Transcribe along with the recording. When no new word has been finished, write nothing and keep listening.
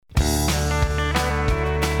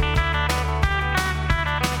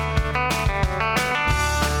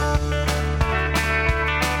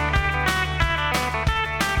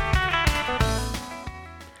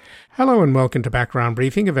Hello and welcome to Background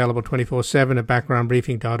Briefing, available 24/7 at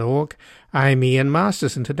backgroundbriefing.org. I'm Ian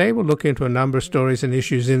Masters, and today we'll look into a number of stories and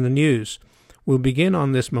issues in the news. We'll begin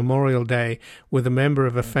on this Memorial Day with a member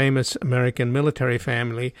of a famous American military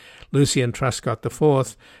family, Lucian Truscott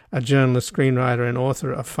IV, a journalist, screenwriter, and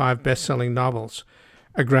author of 5 best-selling novels.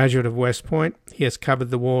 A graduate of West Point, he has covered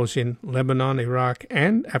the wars in Lebanon, Iraq,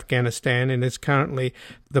 and Afghanistan, and is currently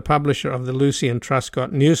the publisher of the Lucian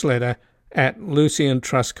Truscott newsletter at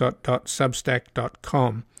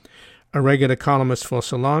luciantruscott.substack.com. A regular columnist for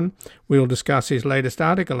Salon, we will discuss his latest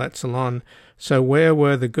article at Salon, So Where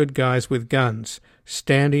Were the Good Guys with Guns?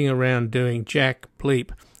 Standing Around Doing Jack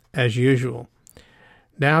Bleep as Usual.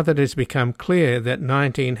 Now that it has become clear that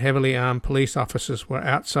 19 heavily armed police officers were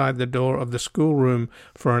outside the door of the schoolroom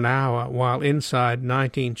for an hour while inside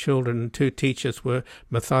 19 children and 2 teachers were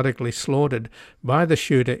methodically slaughtered by the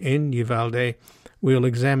shooter in Uvalde, we will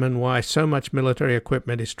examine why so much military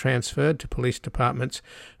equipment is transferred to police departments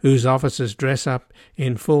whose officers dress up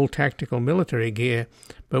in full tactical military gear,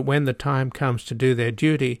 but when the time comes to do their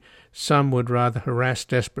duty, some would rather harass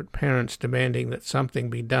desperate parents demanding that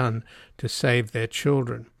something be done to save their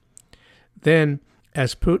children. Then,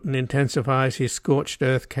 as Putin intensifies his scorched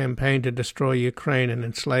earth campaign to destroy Ukraine and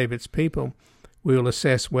enslave its people, we will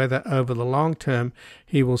assess whether over the long term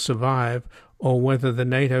he will survive, or whether the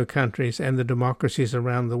NATO countries and the democracies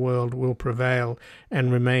around the world will prevail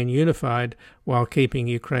and remain unified while keeping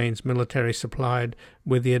Ukraine's military supplied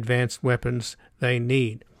with the advanced weapons they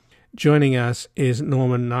need. Joining us is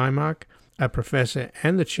Norman Naimark, a professor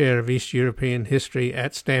and the chair of East European History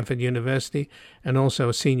at Stanford University, and also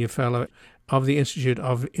a senior fellow of the Institute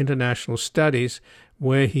of International Studies,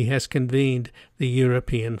 where he has convened the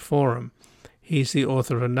European Forum. He's the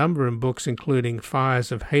author of a number of books, including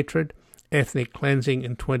Fires of Hatred, Ethnic Cleansing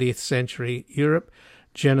in 20th Century Europe,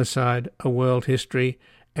 Genocide, A World History,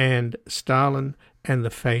 and Stalin and the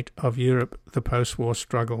Fate of Europe, the Post-War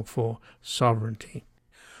Struggle for Sovereignty.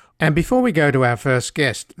 And before we go to our first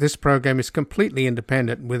guest, this program is completely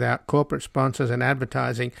independent without corporate sponsors and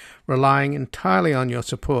advertising, relying entirely on your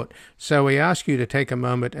support. So we ask you to take a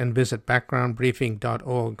moment and visit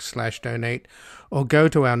backgroundbriefing.org/donate or go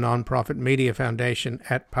to our nonprofit media foundation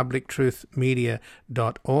at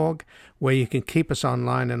publictruthmedia.org, where you can keep us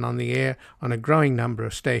online and on the air on a growing number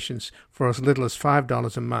of stations for as little as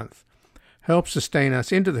 $5 a month. Help sustain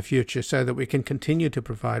us into the future so that we can continue to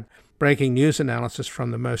provide breaking news analysis from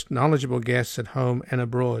the most knowledgeable guests at home and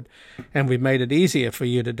abroad. And we've made it easier for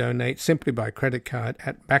you to donate simply by credit card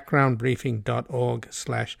at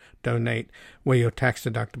backgroundbriefing.org/donate, where your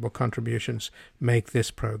tax-deductible contributions make this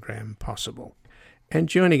program possible. And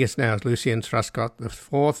joining us now is Lucian Truscott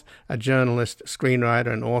IV, a journalist,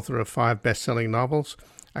 screenwriter, and author of 5 best-selling novels.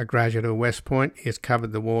 A graduate of West Point, he has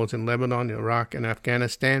covered the wars in Lebanon, Iraq, and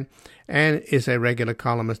Afghanistan, and is a regular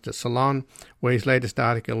columnist at Salon, where his latest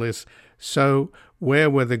article is, So Where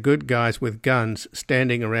Were the Good Guys with Guns?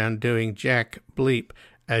 Standing Around Doing Jack Bleep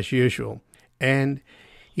as Usual. And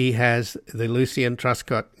he has the Lucian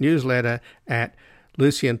Truscott newsletter at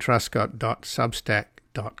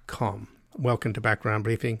luciantruscott.substack.com. Welcome to Background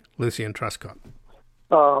Briefing, Lucian Truscott.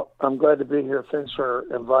 I'm glad to be here. Thanks for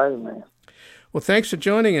inviting me. Well, thanks for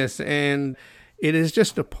joining us, and it is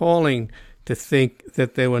just appalling to think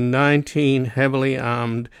that there were 19 heavily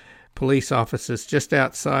armed police officers just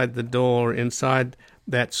outside the door, inside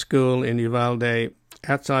that school in Uvalde,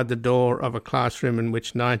 outside the door of a classroom in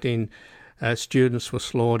which 19 students were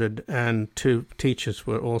slaughtered and 2 teachers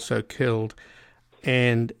were also killed.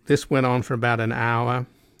 And this went on for about an hour.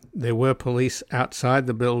 There were police outside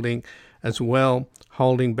the building as well,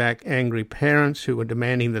 holding back angry parents who were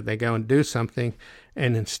demanding that they go and do something.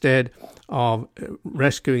 And instead of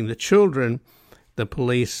rescuing the children, the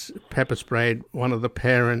police pepper sprayed one of the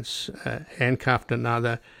parents, handcuffed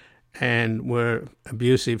another, and were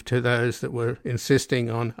abusive to those that were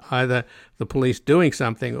insisting on either the police doing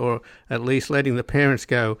something or at least letting the parents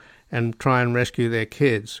go and try and rescue their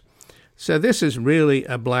kids. So this is really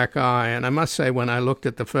a black eye, and I must say when I looked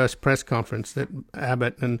at the first press conference that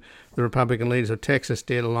Abbott and the Republican leaders of Texas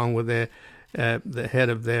did along with the head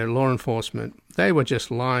of their law enforcement, they were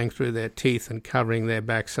just lying through their teeth and covering their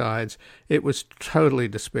backsides. It was totally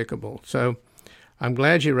despicable. So I'm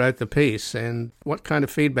glad you wrote the piece, and what kind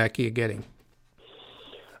of feedback are you getting?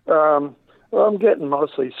 Well, I'm getting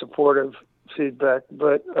mostly supportive feedback,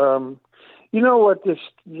 but you know what this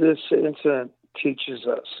incident teaches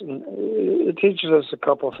us? It teaches us a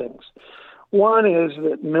couple things. One is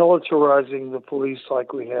that militarizing the police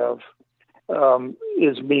like we have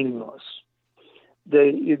is meaningless.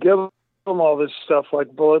 You give them all this stuff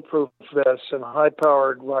like bulletproof vests and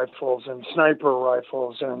high-powered rifles and sniper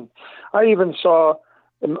rifles, and I even saw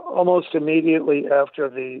almost immediately after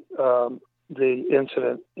the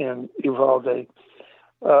incident in Uvalde,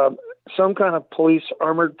 some kind of police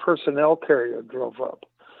armored personnel carrier drove up.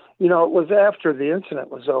 You know, it was after the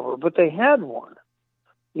incident was over, but they had one.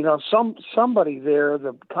 You know, somebody there,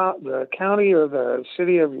 the county or the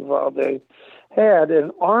city of Uvalde, had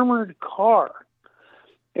an armored car,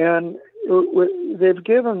 and they've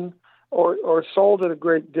given or sold at a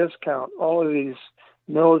great discount all this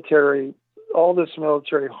military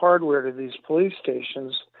hardware to these police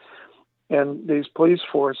stations and these police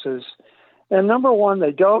forces. And number one,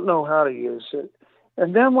 they don't know how to use it.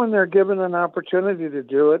 And then when they're given an opportunity to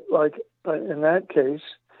do it, like in that case,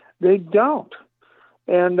 they don't.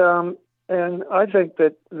 And I think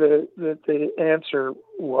that the answer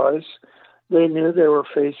was they knew they were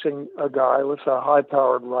facing a guy with a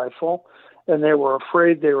high-powered rifle, and they were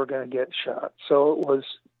afraid they were going to get shot. So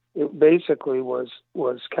it basically was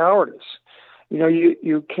cowardice. You know,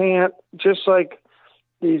 you can't, just like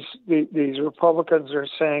these Republicans are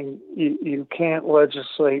saying, you can't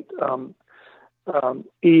legislate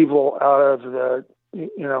evil out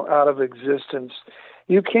of existence.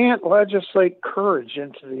 You can't legislate courage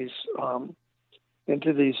into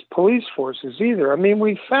these police forces either. I mean,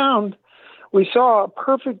 we saw a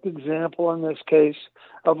perfect example in this case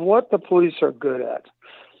of what the police are good at.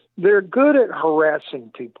 They're good at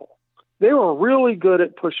harassing people. They were really good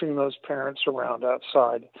at pushing those parents around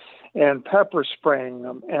outside and pepper spraying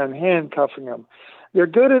them and handcuffing them. They're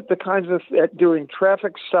good at at doing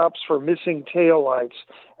traffic stops for missing taillights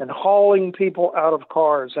and hauling people out of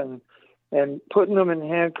cars and putting them in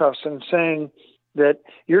handcuffs and saying that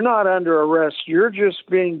you're not under arrest, you're just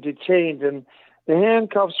being detained, and the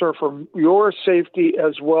handcuffs are for your safety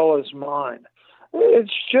as well as mine.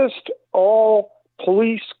 It's just all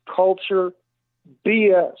police culture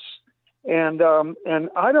BS. And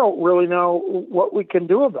I don't really know what we can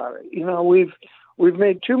do about it. You know, we've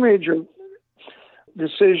made two major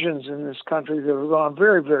decisions in this country that have gone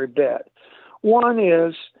very, very bad. One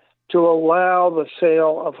is to allow the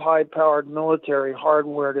sale of high-powered military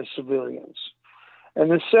hardware to civilians.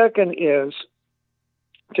 And the second is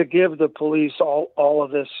to give the police all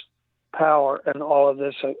of this power and all of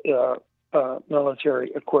this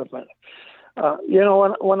military equipment.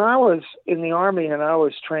 When I was in the Army and I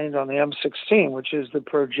was trained on the M16, which is the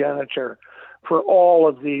progenitor for all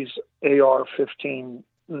of these AR-15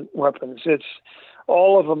 weapons,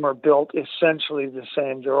 all of them are built essentially the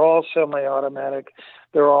same. They're all semi-automatic.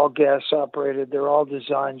 They're all gas-operated. They're all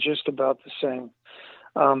designed just about the same.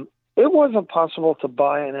 It wasn't possible to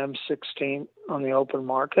buy an M16 on the open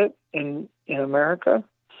market in America.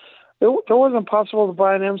 It wasn't possible to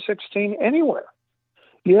buy an M16 anywhere.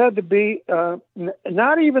 You had to be,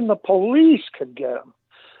 not even the police could get them.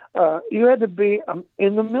 You had to be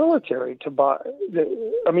in the military to buy.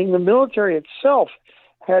 The military itself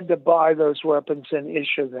had to buy those weapons and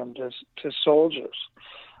issue them to soldiers.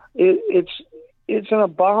 It's an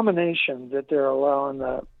abomination that they're allowing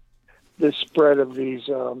the spread of these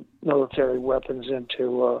military weapons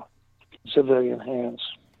into civilian hands.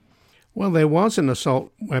 Well, there was an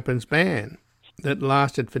assault weapons ban that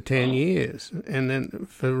lasted for 10 years, and then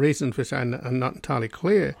for reasons which I'm not entirely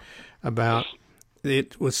clear about,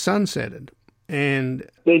 it was sunsetted. And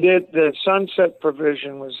they did. The sunset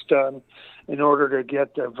provision was done in order to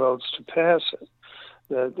get their votes to pass it.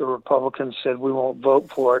 The Republicans said we won't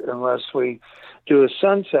vote for it unless we do a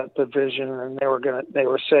sunset provision, and they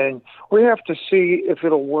were saying we have to see if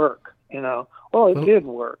it'll work. Well, it did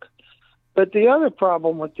work. But the other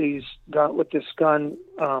problem with this gun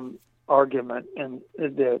argument and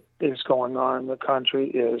that is going on in the country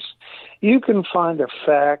is you can find a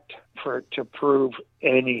fact for it to prove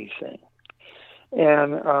anything.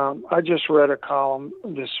 And I just read a column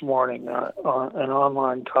this morning, an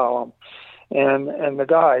online column, and the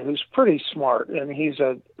guy who's pretty smart, and he's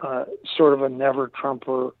a sort of a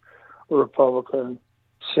never-Trumper Republican,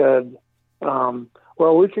 said,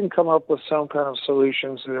 well, we can come up with some kind of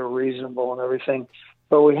solutions that are reasonable and everything,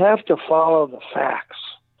 but we have to follow the facts,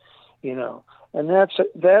 and that's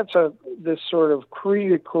this sort of cri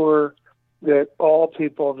de coeur that all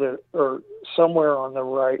people that are somewhere on the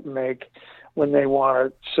right make when they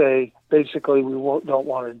want to say, basically, don't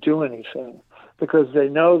want to do anything, because they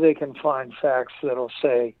know they can find facts that'll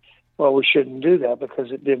say, well, we shouldn't do that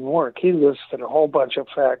because it didn't work. He listed a whole bunch of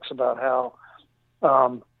facts about how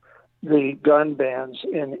the gun bans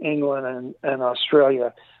in England and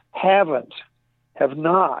Australia have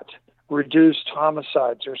not reduced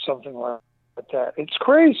homicides or something like that. It's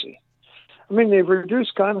crazy. I mean, they've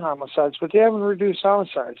reduced gun homicides, but they haven't reduced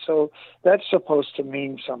homicides. So that's supposed to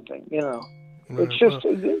mean something, you know. It's just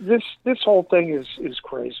this whole thing is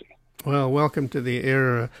crazy. Well, welcome to the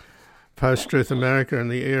era post-Truth America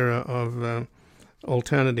and the era of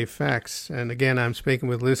alternative facts. And again, I'm speaking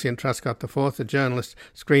with Lucian Truscott IV, a journalist,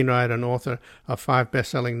 screenwriter, and author of 5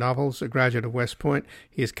 best-selling novels, a graduate of West Point.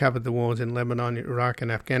 He has covered the wars in Lebanon, Iraq,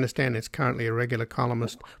 and Afghanistan. Is currently a regular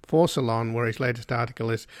columnist for Salon, where his latest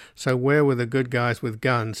article is, "So Where Were the Good Guys with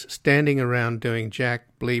Guns? Standing Around Doing Jack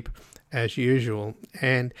Bleep as Usual."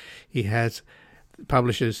 And he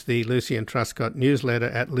publishes the Lucian Truscott newsletter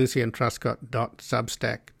at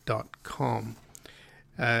luciantruscott.substack.com.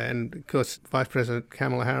 And, of course, Vice President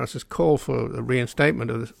Kamala Harris has called for the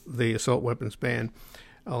reinstatement of the assault weapons ban,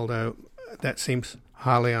 although that seems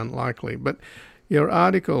highly unlikely. But your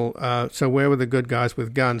article, "So Where Were the Good Guys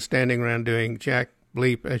with Guns? Standing Around Doing Jack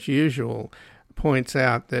Bleep as Usual," points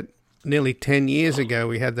out that nearly 10 years ago,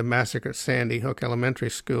 we had the massacre at Sandy Hook Elementary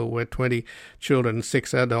School, where 20 children and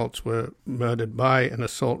 6 adults were murdered by an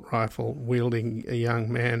assault rifle wielding a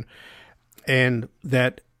young man, and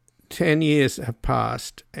that 10 years have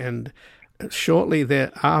passed, and shortly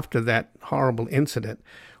thereafter that horrible incident,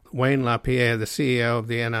 Wayne LaPierre, the CEO of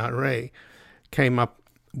the NRA, came up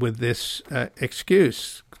with this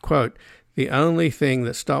excuse, quote, "The only thing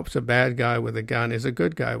that stops a bad guy with a gun is a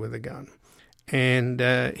good guy with a gun." And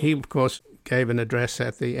he, of course, gave an address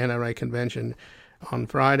at the NRA convention on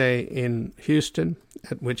Friday in Houston,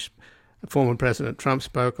 at which former President Trump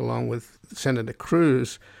spoke along with Senator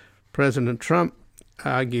Cruz. President Trump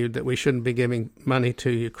argued that we shouldn't be giving money to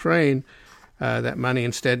Ukraine, that money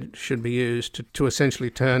instead should be used to essentially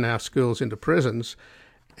turn our schools into prisons.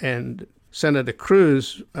 And Senator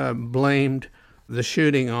Cruz blamed the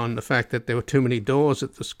shooting on the fact that there were too many doors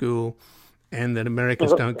at the school and that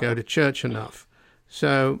Americans don't go to church enough.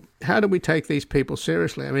 So how do we take these people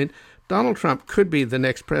seriously? I mean, Donald Trump could be the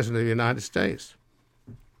next president of the United States.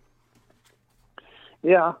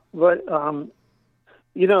 Yeah, but,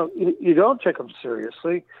 you know, you don't take them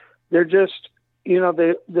seriously. They're just,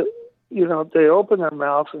 they open their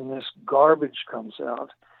mouth and this garbage comes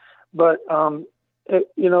out. But, I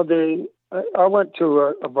went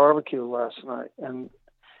to a barbecue last night, and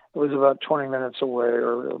it was about 20 minutes away,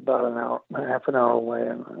 or about an hour, half an hour away.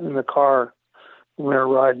 And in the car, when we were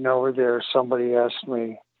riding over there, somebody asked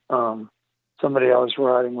me, somebody I was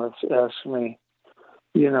riding with asked me,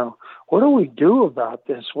 what do we do about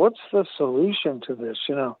this? What's the solution to this?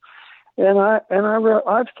 And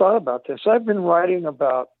I've thought about this. I've been writing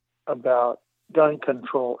about gun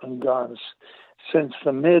control and guns since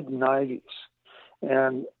the mid-'90s.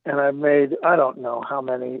 And I've made, I don't know how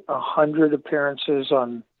many, 100 appearances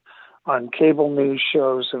on cable news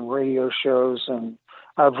shows and radio shows, and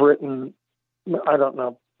I've written, I don't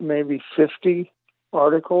know, maybe 50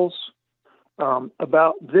 articles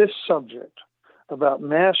about this subject, about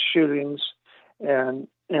mass shootings and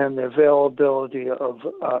the availability of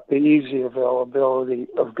the easy availability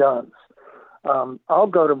of guns. I'll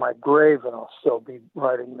go to my grave and I'll still be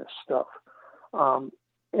writing this stuff, and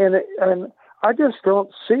I just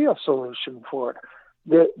don't see a solution for it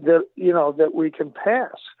that we can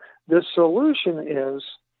pass. The solution is,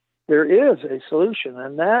 there is a solution,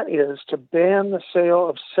 and that is to ban the sale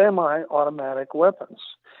of semi-automatic weapons.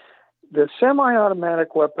 The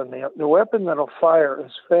semi-automatic weapon, the weapon that'll fire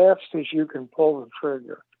as fast as you can pull the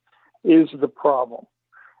trigger, is the problem.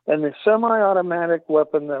 And the semi-automatic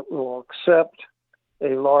weapon that will accept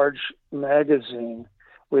a large magazine,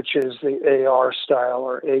 which is the AR style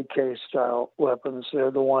or AK style weapons,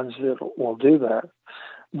 they're the ones that will do that.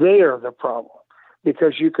 They are the problem,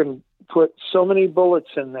 because you can put so many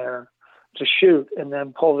bullets in there to shoot and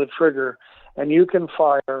then pull the trigger, and you can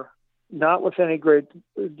fire not with any great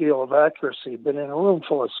deal of accuracy, but in a room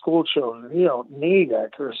full of school children, you don't need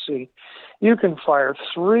accuracy. You can fire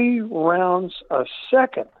 3 rounds a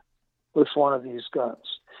second with one of these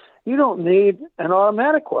guns. You don't need an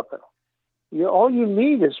automatic weapon. All you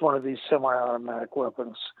need is one of these semi-automatic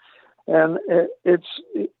weapons. And if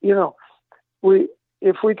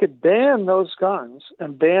we could ban those guns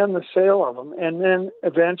and ban the sale of them, and then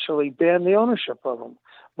eventually ban the ownership of them,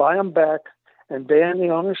 buy them back and ban the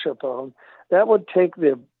ownership of them, that would take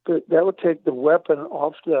the weapon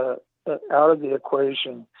off out of the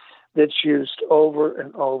equation that's used over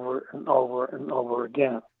and over and over and over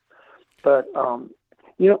again. But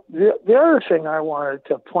the other thing I wanted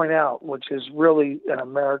to point out, which is really an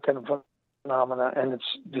American phenomenon, and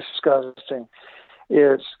it's disgusting,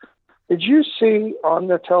 is, did you see on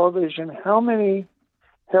the television how many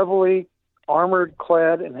heavily armored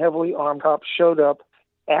clad and heavily armed cops showed up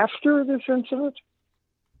after this incident?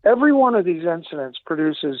 Every one of these incidents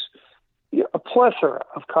produces a plethora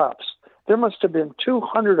of cops. There must have been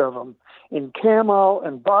 200 of them in camo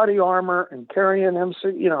and body armor and carrying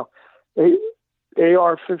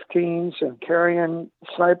AR-15s and carrying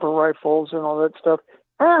sniper rifles and all that stuff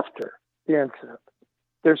after the incident.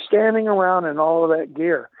 They're standing around in all of that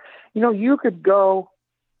gear. You could go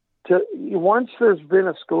to, once there's been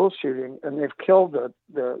a school shooting and they've killed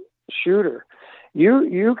the shooter,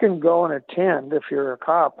 you can go and attend, if you're a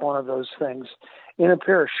cop, one of those things in a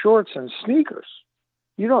pair of shorts and sneakers.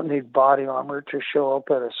 You don't need body armor to show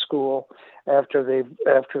up at a school after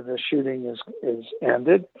the shooting is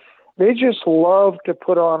ended. They just love to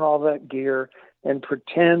put on all that gear and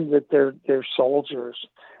pretend that they're soldiers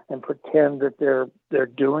and pretend that they're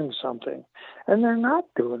doing something, and they're not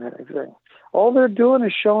doing anything. All they're doing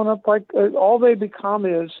is showing up like all they become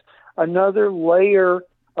is another layer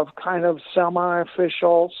of kind of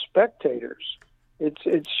semi-official spectators.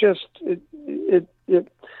 It's just the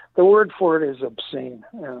word for it is obscene.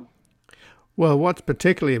 Yeah. Well, what's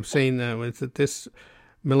particularly obscene, though, is that this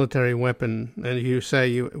military weapon, and you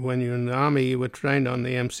say when you're in the Army, you were trained on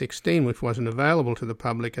the M16, which wasn't available to the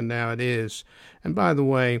public, and now it is. And by the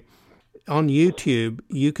way, on YouTube,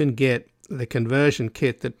 you can get the conversion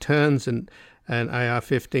kit that turns an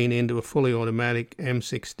AR-15 into a fully automatic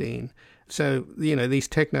M16. So, these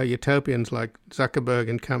techno-utopians like Zuckerberg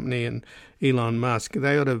and company and Elon Musk,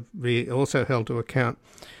 they ought to be also held to account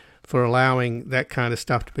for allowing that kind of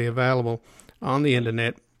stuff to be available on the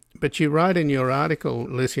internet. But you write in your article,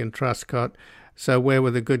 Lycian Truscott, so where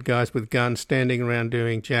were the good guys with guns standing around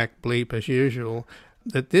doing jack bleep as usual,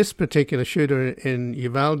 that this particular shooter in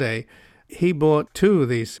Uvalde, he bought 2 of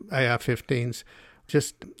these AR-15s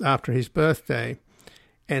just after his birthday,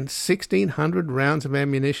 and 1,600 rounds of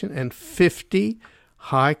ammunition and 50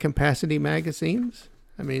 high-capacity magazines?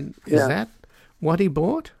 I mean, is that what he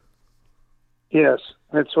bought? Yes,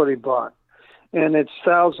 that's what he bought. And it's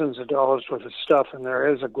thousands of dollars worth of stuff, and there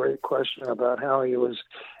is a great question about how he was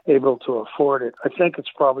able to afford it. I think it's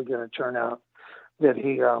probably going to turn out that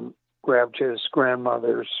he grabbed his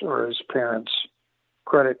grandmother's or his parents'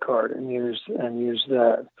 credit card and used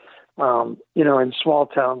that. In small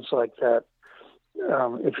towns like that,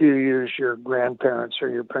 if you use your grandparents' or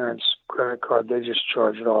your parents' credit card, they just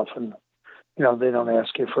charge it off, and they don't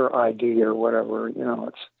ask you for ID or whatever.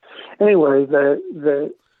 It's anyway.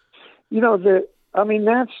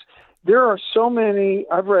 There are so many.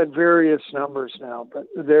 I've read various numbers now, but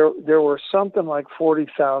there were something like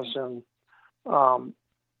 40,000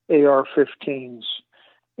 AR-15s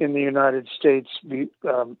in the United States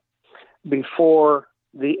before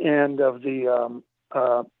the end of the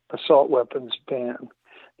assault weapons ban.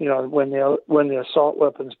 When the assault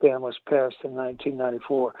weapons ban was passed in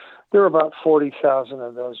 1994, there were about 40,000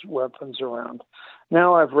 of those weapons around.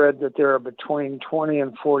 Now I've read that there are between 20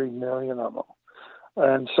 and 40 million of them.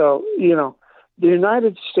 And so, the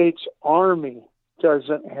United States Army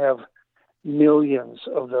doesn't have millions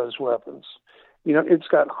of those weapons. It's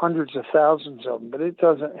got hundreds of thousands of them, but it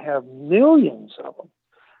doesn't have millions of them.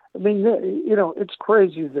 I mean, it's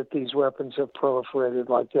crazy that these weapons have proliferated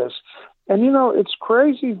like this. And, it's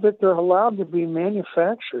crazy that they're allowed to be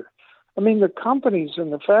manufactured. I mean, the companies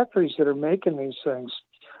and the factories that are making these things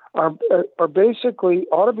are basically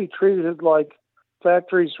ought to be treated like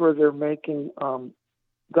factories where they're making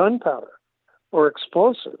gunpowder or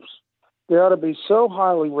explosives. They ought to be so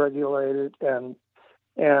highly regulated, and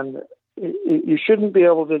you shouldn't be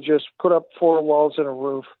able to just put up 4 walls and a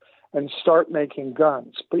roof and start making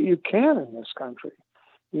guns. But you can in this country.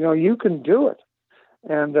 You can do it.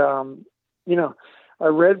 And, I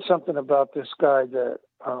read something about this guy that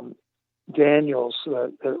Daniels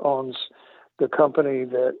that owns the company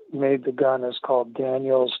that made the gun is called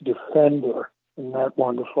Daniels Defender. Isn't that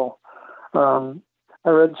wonderful? I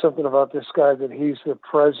read something about this guy that he's the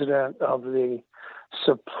president of the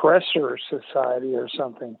Suppressor Society or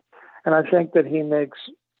something. And I think that he makes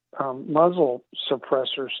muzzle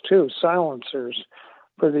suppressors too, silencers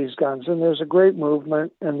for these guns. And there's a great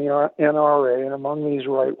movement in the NRA and among these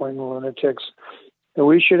right-wing lunatics that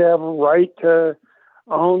we should have a right to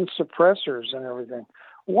own suppressors and everything.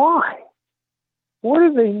 Why? What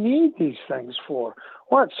do they need these things for?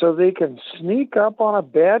 What, so they can sneak up on a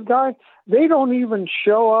bad guy? They don't even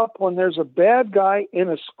show up when there's a bad guy in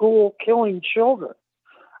a school killing children.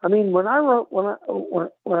 I mean, when I wrote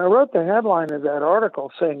the headline of that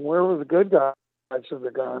article saying where were the good guys of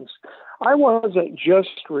the guns, I wasn't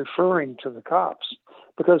just referring to the cops,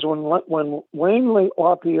 because when Wayne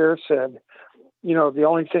LaPierre said, the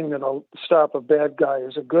only thing that'll stop a bad guy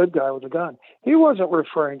is a good guy with a gun, he wasn't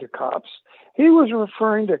referring to cops. He was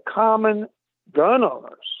referring to common gun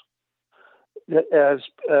owners as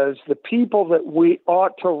the people that we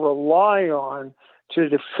ought to rely on to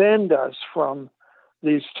defend us from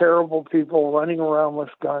these terrible people running around with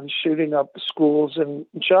guns, shooting up schools and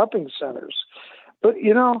shopping centers. But,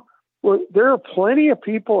 there are plenty of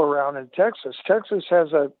people around in Texas. Texas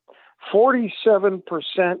has a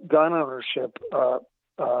 47% gun ownership.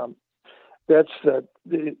 That's the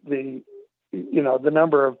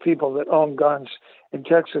number of people that own guns in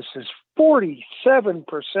Texas is 47%.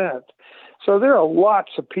 So there are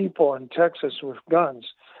lots of people in Texas with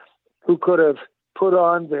guns who could have put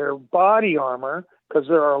on their body armor, because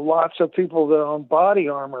there are lots of people that own body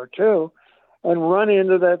armor too, and run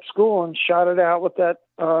into that school and shot it out with that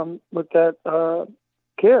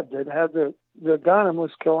kid that had the gun and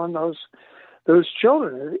was killing those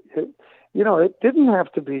children. It didn't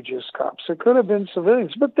have to be just cops. It could have been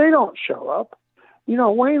civilians, but they don't show up.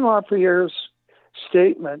 Wayne LaPierre's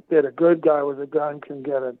statement that a good guy with a gun can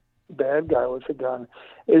get a bad guy with a gun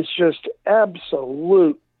is just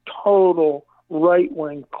absolute, total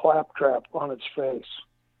right-wing claptrap on its face.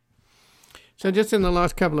 So just in the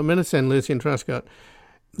last couple of minutes then, Lucien Truscott,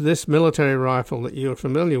 this military rifle that you're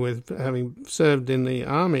familiar with, having served in the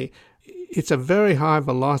Army, it's a very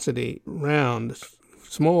high-velocity round,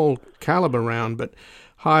 small caliber round, but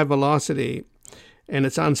high velocity, and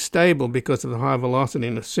it's unstable because of the high velocity,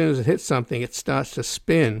 and as soon as it hits something, it starts to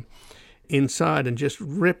spin inside and just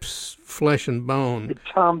rips flesh and bone. It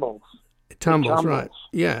tumbles. It tumbles, right.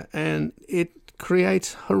 Yeah, and it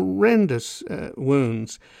creates horrendous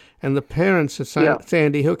wounds. And the parents of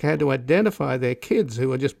Sandy Hook had to identify their kids who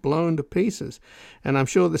were just blown to pieces. And I'm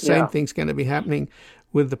sure the same thing's going to be happening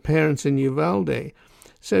with the parents in Uvalde.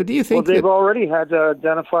 So do you think they've already had to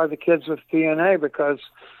identify the kids with DNA because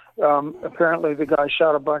apparently the guy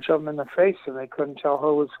shot a bunch of them in the face and they couldn't tell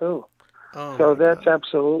who was who. Oh, so that's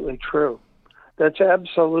absolutely true. That's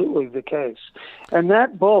absolutely the case. And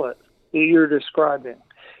that bullet that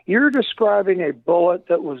you're describing a bullet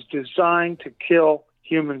that was designed to kill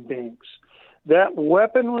human beings. That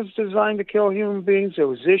weapon was designed to kill human beings. It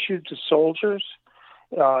was issued to soldiers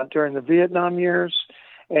during the Vietnam years,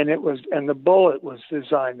 and the bullet was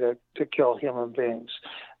designed to kill human beings.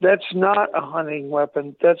 That's not a hunting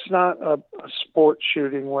weapon. That's not a sport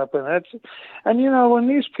shooting weapon. When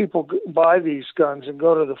these people buy these guns and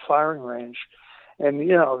go to the firing range, and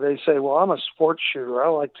they say, "Well, I'm a sports shooter. I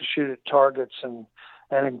like to shoot at targets and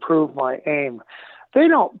improve my aim." They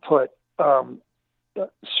don't put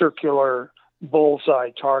circular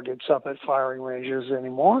bullseye targets up at firing ranges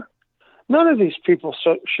anymore. None of these people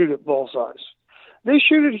shoot at bullseyes. They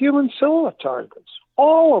shoot at human silhouette targets.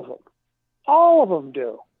 All of them. All of them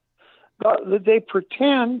do. But they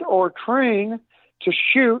pretend or train to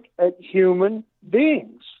shoot at human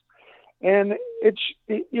beings. And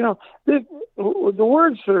the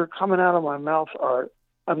words that are coming out of my mouth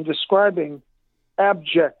I'm describing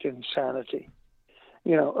abject insanity.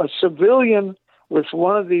 A civilian with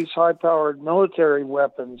one of these high-powered military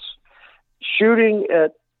weapons shooting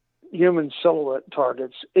at human silhouette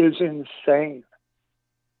targets is insane.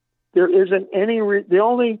 There isn't any the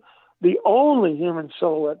only human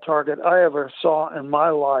silhouette target I ever saw in my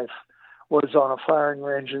life was on a firing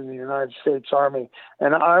range in the United States Army,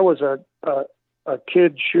 and I was a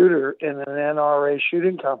kid shooter in an NRA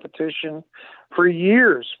shooting competition for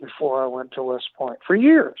years before I went to West Point. For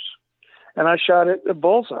years. And I shot at the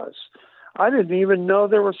bullseyes. I didn't even know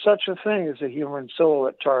there was such a thing as a human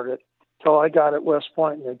silhouette target till I got at West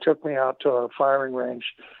Point and they took me out to a firing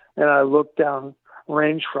range, and I looked down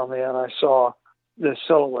range from me and I saw the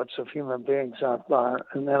silhouettes of human beings out there,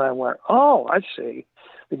 and then I went, "Oh, I see.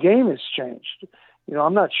 The game has changed.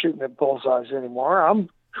 I'm not shooting at bullseyes anymore. I'm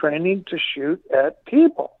training to shoot at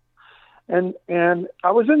people." And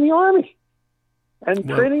I was in the Army, and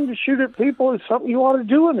training to shoot at people is something you ought to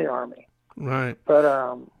do in the Army. Right. But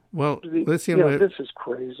Lucien, this is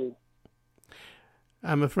crazy.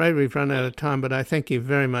 I'm afraid we've run out of time, but I thank you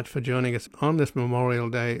very much for joining us on this Memorial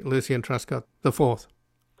Day, Lucien Truscott IV.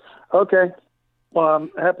 Okay. Well,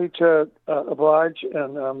 I'm happy to oblige,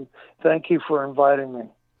 and thank you for inviting me.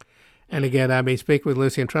 And again, I may speak with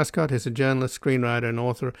Lucien Truscott. He's a journalist, screenwriter, and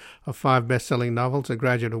author of 5 best-selling novels, a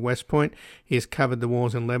graduate of West Point. He has covered the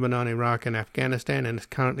wars in Lebanon, Iraq, and Afghanistan, and is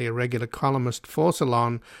currently a regular columnist for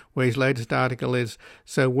Salon, where his latest article is,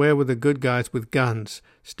 "So Where Were the Good Guys with Guns?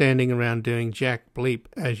 Standing Around Doing Jack Bleep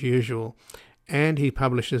as Usual." And he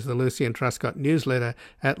publishes the Lucien Truscott newsletter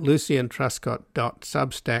at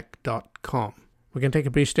lucientruscott.substack.com. We're going to take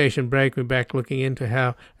a brief station break. We're back looking into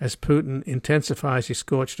how, as Putin intensifies his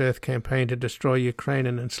scorched earth campaign to destroy Ukraine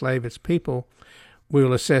and enslave its people, we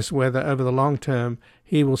will assess whether over the long term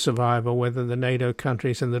he will survive or whether the NATO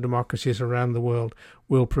countries and the democracies around the world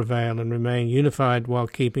will prevail and remain unified while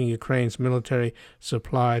keeping Ukraine's military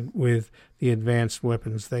supplied with the advanced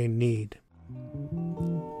weapons they need.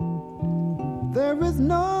 There is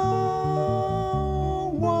no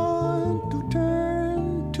one to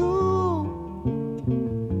turn to,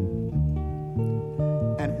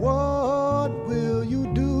 and what will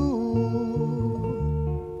you do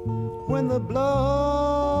when the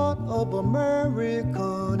blood of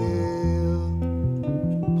American is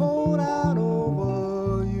poured out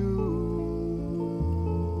over you?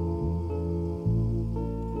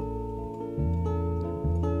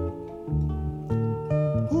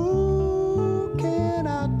 Who can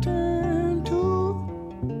I turn to?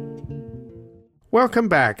 Welcome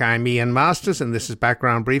back. I'm Ian Masters, and this is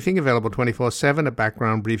Background Briefing, available 24/7 at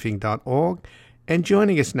backgroundbriefing.org. And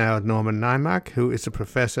joining us now is Norman Naimark, who is a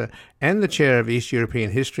professor and the chair of East European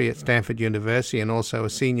History at Stanford University and also a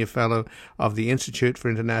senior fellow of the Institute for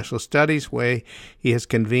International Studies, where he has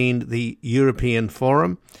convened the European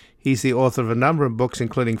Forum. He's the author of a number of books,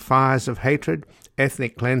 including Fires of Hatred,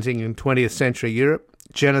 Ethnic Cleansing in 20th Century Europe,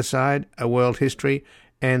 Genocide, A World History,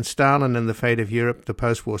 and Stalin and the Fate of Europe, the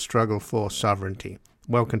Post-War Struggle for Sovereignty.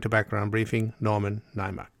 Welcome to Background Briefing, Norman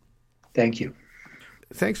Naimark. Thank you.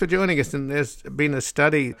 Thanks for joining us. And there's been a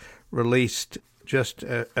study released just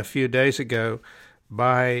a few days ago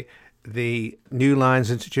by the New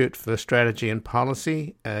Lines Institute for Strategy and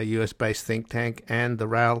Policy, a US-based think tank, and the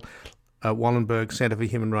Raoul Wallenberg Center for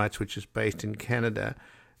Human Rights, which is based in Canada.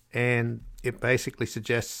 And it basically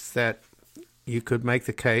suggests that you could make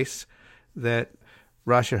the case that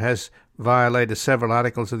Russia has violated several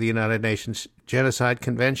articles of the United Nations Genocide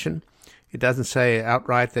Convention. It doesn't say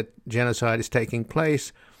outright that genocide is taking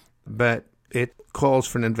place, but it calls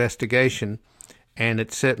for an investigation, and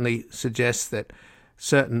it certainly suggests that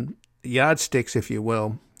certain yardsticks, if you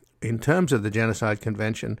will, in terms of the Genocide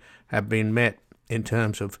Convention have been met in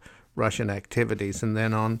terms of Russian activities. And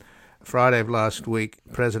then on Friday of last week,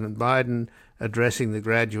 President Biden, addressing the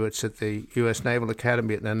graduates at the U.S. Naval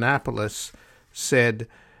Academy at Annapolis, said,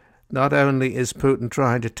 not only is Putin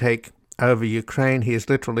trying to take over Ukraine, he is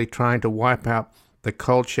literally trying to wipe out the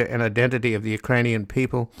culture and identity of the Ukrainian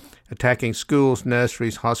people, attacking schools,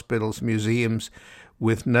 nurseries, hospitals, museums,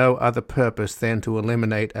 with no other purpose than to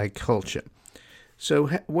eliminate a culture. So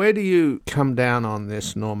where do you come down on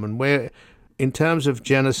this, Norman? Where, in terms of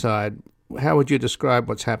genocide, how would you describe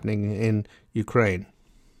what's happening in Ukraine?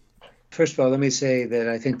 First of all, let me say that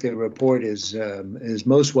I think the report is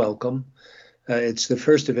most welcome. It's the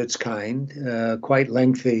first of its kind, quite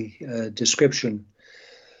lengthy description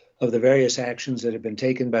of the various actions that have been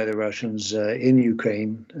taken by the Russians in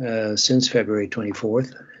Ukraine since February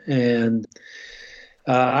 24th. And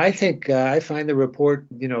I think I find the report,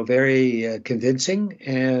 very convincing,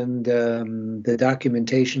 and the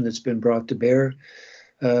documentation that's been brought to bear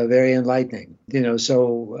very enlightening.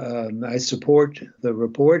 So I support the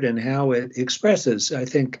report and how it expresses, I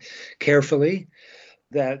think, carefully,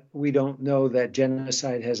 that we don't know that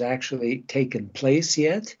genocide has actually taken place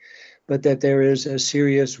yet, but that there is a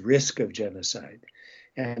serious risk of genocide,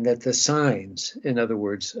 and that the signs, in other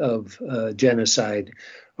words, of genocide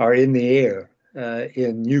are in the air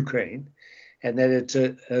in Ukraine, and that it's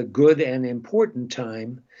a good and important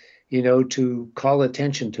time, to call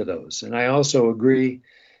attention to those. And I also agree,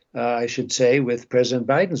 I should say, with President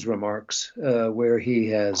Biden's remarks, where he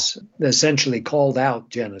has essentially called out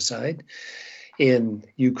genocide in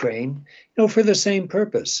Ukraine, for the same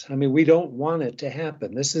purpose. I mean, we don't want it to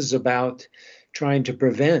happen. This is about trying to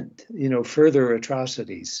prevent, further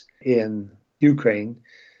atrocities in Ukraine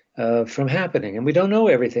from happening. And we don't know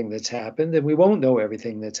everything that's happened, and we won't know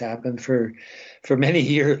everything that's happened for many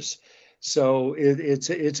years. So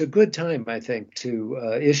it's a good time, I think,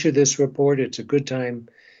 to issue this report. It's a good time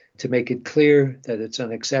to make it clear that it's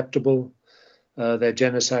unacceptable, that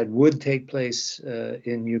genocide would take place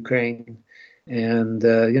in Ukraine. And,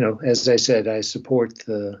 as I said, I support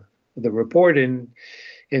the report in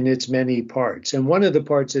its many parts. And one of the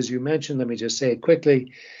parts, as you mentioned, let me just say it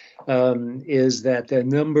quickly, is that a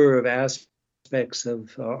number of aspects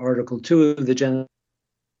of Article 2 of the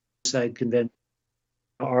Genocide Convention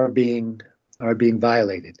are being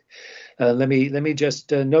violated. Let me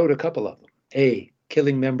just note a couple of them. A,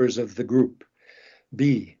 killing members of the group.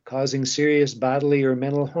 B, causing serious bodily or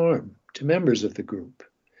mental harm to members of the group.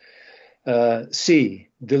 C,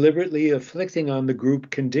 deliberately afflicting on the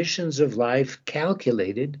group conditions of life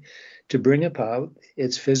calculated to bring about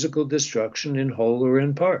its physical destruction in whole or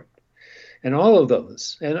in part. And all of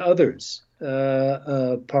those and others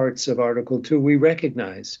parts of Article 2 we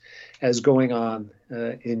recognize as going on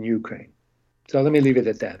in Ukraine. So let me leave it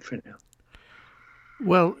at that for now.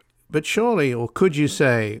 Well, but surely, or could you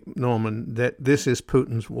say, Norman, that this is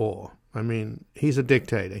Putin's war? I mean, he's a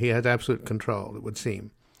dictator. He has absolute control, it would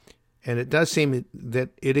seem. And it does seem that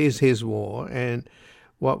it is his war. And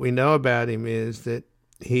what we know about him is that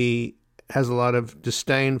he has a lot of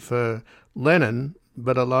disdain for Lenin,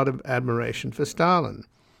 but a lot of admiration for Stalin.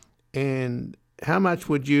 And how much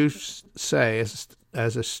would you say,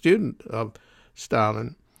 as a student of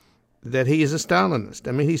Stalin, that he is a Stalinist?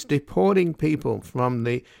 I mean, he's deporting people from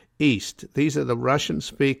the East. These are the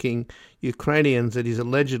Russian-speaking Ukrainians that he's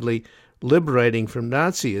allegedly liberating from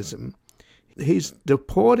Nazism. He's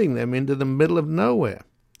deporting them into the middle of nowhere.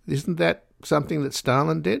 Isn't that something that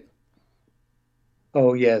Stalin did?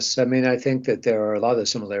 Oh, yes. I mean, I think that there are a lot of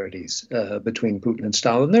similarities between Putin and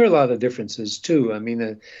Stalin. There are a lot of differences, too. I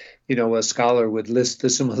mean, a scholar would list the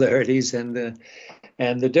similarities and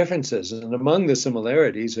the differences. And among the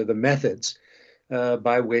similarities are the methods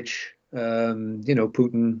by which,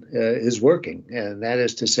 Putin is working. And that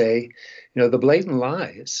is to say, the blatant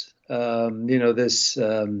lies, this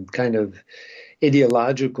kind of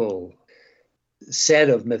ideological set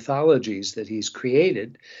of mythologies that he's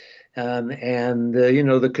created, and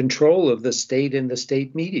the control of the state and the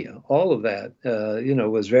state media. All of that,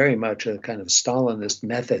 was very much a kind of Stalinist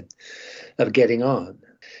method of getting on.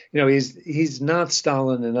 He's not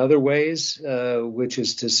Stalin in other ways, which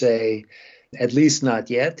is to say, at least not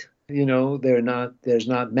yet. There's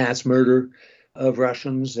not mass murder of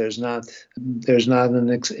Russians. There's not an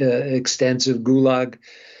extensive gulag.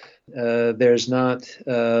 There's not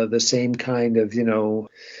the same kind of,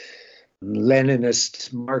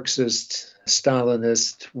 Leninist, Marxist,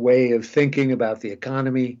 Stalinist way of thinking about the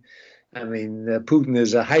economy. I mean, Putin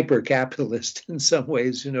is a hyper-capitalist in some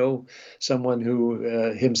ways, someone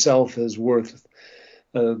who himself is worth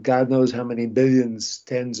God knows how many billions,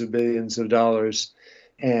 tens of billions of dollars,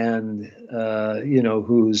 and,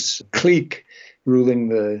 whose clique ruling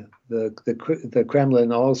the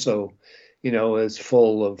Kremlin also, is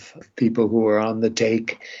full of people who are on the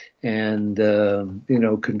take and,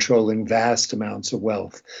 controlling vast amounts of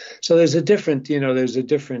wealth. So there's a different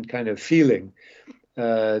kind of feeling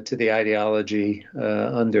to the ideology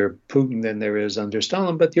under Putin than there is under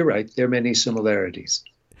Stalin. But you're right, there are many similarities.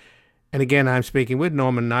 And again, I'm speaking with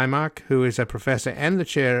Norman Naimark, who is a professor and the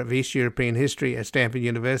chair of East European History at Stanford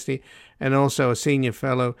University, and also a senior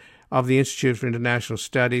fellow of the Institute for International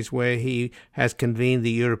Studies, where he has convened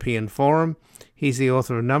the European Forum. He's the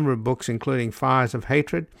author of a number of books, including Fires of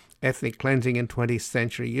Hatred, Ethnic Cleansing in 20th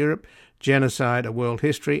Century Europe, Genocide, A World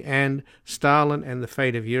History, and Stalin and the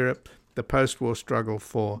Fate of Europe, the Post-War Struggle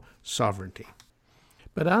for Sovereignty.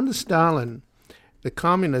 But under Stalin, the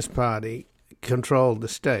Communist Party controlled the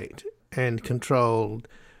state and controlled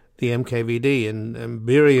the NKVD, and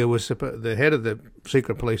Beria was the head of the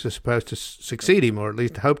secret police was supposed to succeed him, or at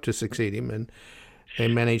least hope to succeed him, and they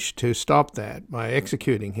managed to stop that by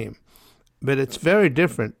executing him. But it's very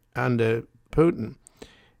different under Putin.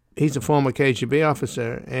 He's a former KGB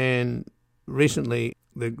officer, and recently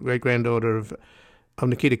the great-granddaughter of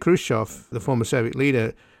Nikita Khrushchev, the former Soviet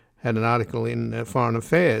leader, had an article in Foreign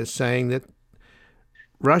Affairs saying that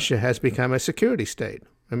Russia has become a security state.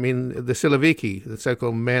 I mean, the Siloviki, the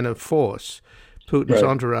so-called men of force, Putin's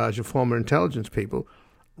entourage of former intelligence people,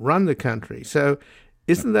 run the country. So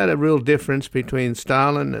isn't that a real difference between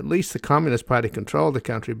Stalin? At least the Communist Party controlled the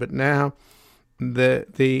country, but now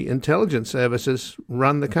the intelligence services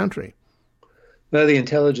run the country. Well, the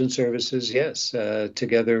intelligence services, yes,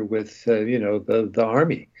 together with, the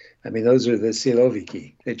army. I mean, those are the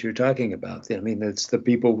Siloviki that you're talking about. I mean, it's the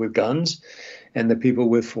people with guns and the people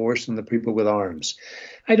with force and the people with arms.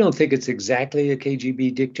 I don't think it's exactly a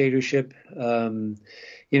KGB dictatorship. There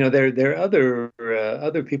are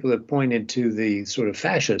other people that pointed to the sort of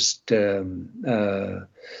fascist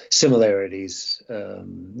similarities,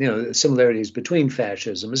 similarities between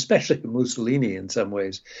fascism, especially Mussolini in some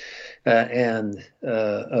ways, and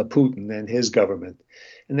Putin and his government.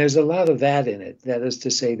 And there's a lot of that in it. That is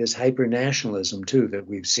to say, this hyper-nationalism, too, that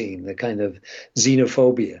we've seen, the kind of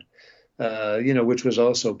xenophobia, which was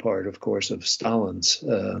also part, of course, of Stalin's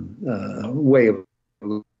way of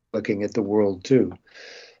looking at the world, too.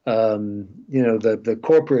 The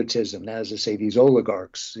corporatism, as I say, these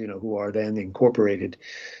oligarchs, who are then incorporated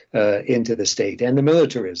into the state, and the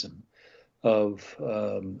militarism of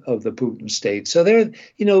the Putin state. So there,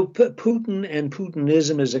 Putin and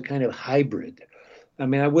Putinism is a kind of hybrid. I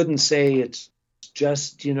mean, I wouldn't say it's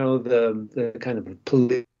just, the kind of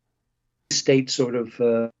state sort of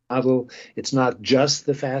model. It's not just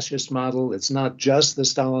the fascist model. It's not just the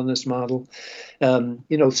Stalinist model.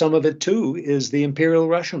 Some of it, too, is the Imperial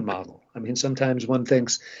Russian model. I mean, sometimes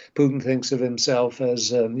Putin thinks of himself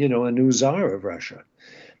as, a new czar of Russia.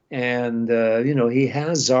 And, he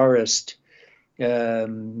has czarist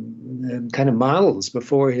kind of models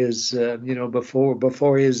before his,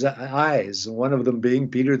 before his eyes, one of them being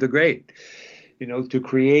Peter the Great. To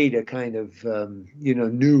create a kind of,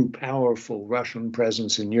 new powerful Russian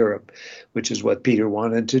presence in Europe, which is what Peter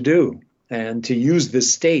wanted to do, and to use the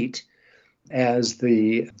state as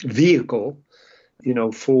the vehicle,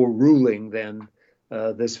 for ruling then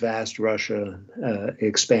this vast Russia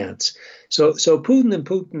expanse. So Putin and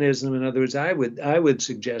Putinism, in other words, I would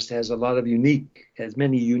suggest has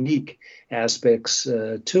many unique aspects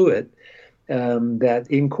to it that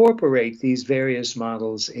incorporate these various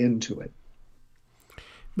models into it.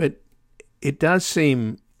 But it does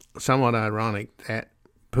seem somewhat ironic that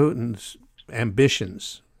Putin's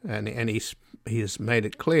ambitions, and he has made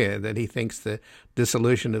it clear that he thinks the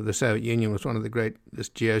dissolution of the Soviet Union was one of the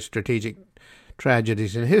greatest geostrategic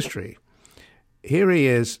tragedies in history. Here he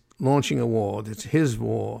is launching a war that's his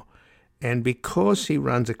war, and because he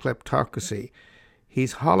runs a kleptocracy,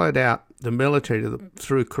 he's hollowed out the military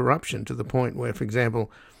through corruption to the point where, for example,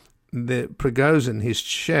 the Prigozhin, his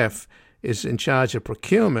chef, is in charge of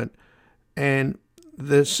procurement, and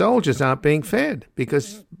the soldiers aren't being fed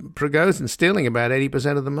because Prigozhin's stealing about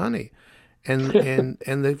 80% of the money. And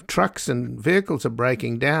the trucks and vehicles are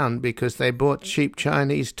breaking down because they bought cheap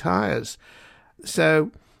Chinese tires.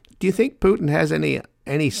 So do you think Putin has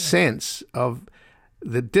any sense of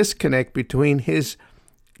the disconnect between his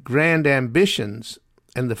grand ambitions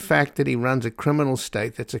and the fact that he runs a criminal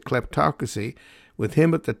state that's a kleptocracy with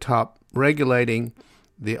him at the top regulating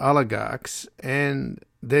the oligarchs, and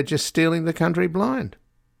they're just stealing the country blind?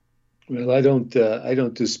 Well, I don't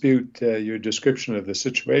dispute your description of the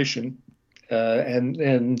situation,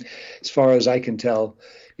 and as far as I can tell,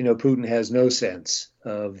 Putin has no sense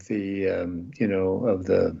of the of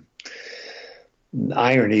the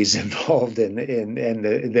ironies involved and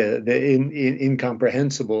the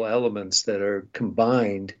incomprehensible elements that are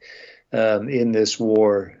combined in this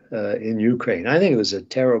war in Ukraine. I think it was a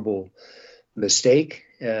terrible mistake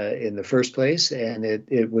in the first place, and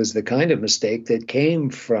it was the kind of mistake that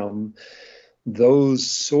came from those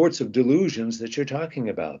sorts of delusions that you're talking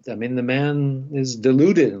about. I mean, the man is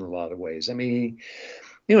deluded in a lot of ways. I mean,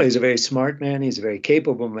 he's a very smart man. He's a very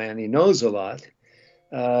capable man. He knows a lot.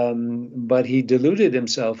 But he deluded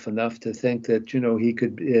himself enough to think that, he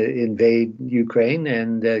could invade Ukraine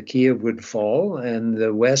and Kiev would fall and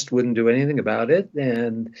the West wouldn't do anything about it.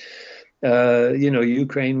 And,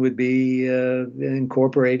 Ukraine would be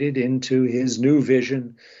incorporated into his new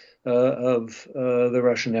vision of the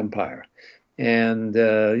Russian Empire. And,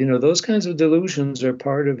 those kinds of delusions are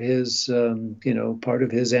part of his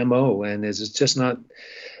MO. And it's just not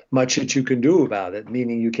much that you can do about it,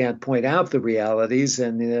 meaning you can't point out the realities.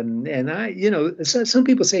 And some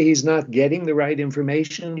people say he's not getting the right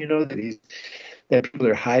information, that people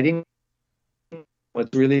are hiding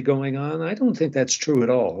what's really going on. I don't think that's true at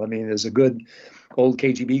all. I mean, there's a good old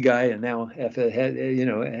KGB guy, and now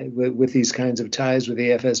with these kinds of ties with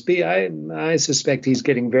the FSB, I suspect he's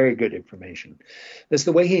getting very good information. That's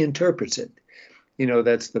the way he interprets it.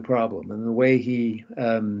 That's the problem. And the way he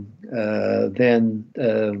then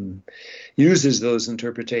uses those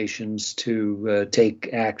interpretations to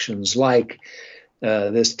take actions like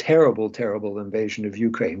this terrible, terrible invasion of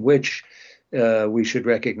Ukraine, which we should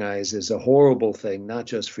recognize is a horrible thing, not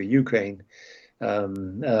just for Ukraine,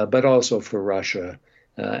 but also for Russia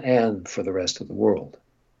and for the rest of the world.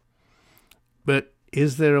 But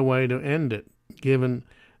is there a way to end it, given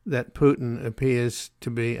that Putin appears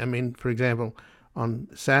to be, for example, on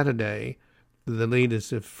Saturday, the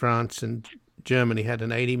leaders of France and Germany had an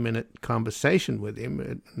 80-minute conversation with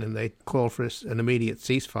him, and they called for an immediate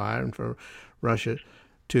ceasefire and for Russia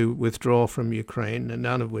to withdraw from Ukraine, and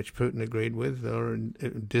none of which Putin agreed with or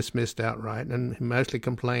dismissed outright, and he mostly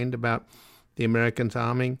complained about the Americans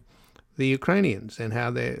arming the Ukrainians and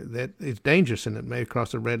how that it's dangerous and it may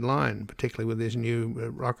cross a red line, particularly with this new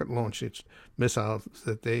rocket launch missiles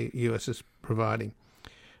that the U.S. is providing,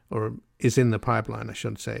 or is in the pipeline, I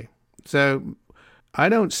should say. So I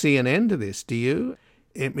don't see an end to this, do you?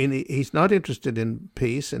 He's not interested in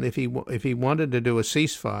peace, and if he wanted to do a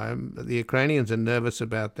ceasefire, the Ukrainians are nervous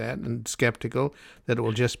about that and skeptical that it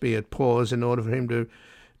will just be a pause in order for him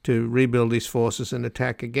to rebuild his forces and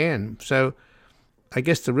attack again. So I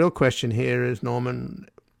guess the real question here is, Norman,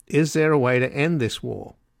 is there a way to end this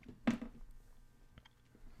war?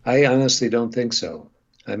 I honestly don't think so.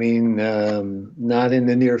 I mean, not in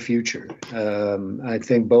the near future. I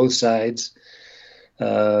think both sides,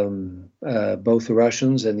 both the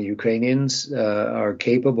Russians and the Ukrainians, are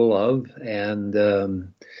capable of and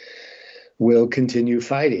will continue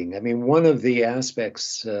fighting. I mean, one of the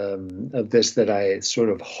aspects of this that I sort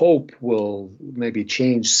of hope will maybe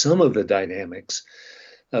change some of the dynamics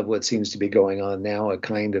of what seems to be going on now, a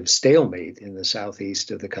kind of stalemate in the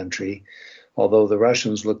southeast of the country, although the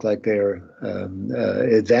Russians look like they're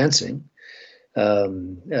advancing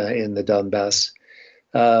in the Donbass.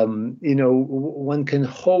 One can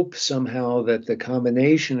hope somehow that the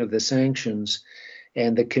combination of the sanctions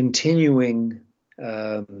and the continuing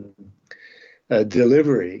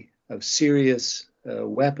delivery of serious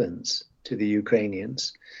weapons to the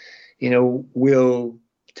Ukrainians, will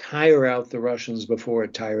tire out the Russians before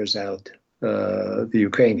it tires out the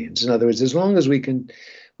Ukrainians. In other words, as long as we can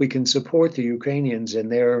support the Ukrainians in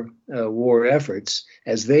their war efforts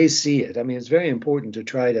as they see it. I mean, it's very important to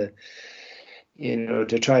try to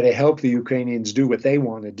help the Ukrainians do what they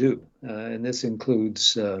want to do, and this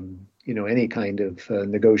includes any kind of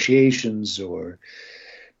negotiations or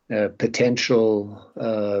potential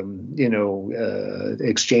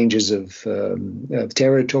exchanges of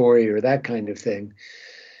territory or that kind of thing.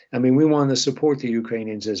 I mean, we want to support the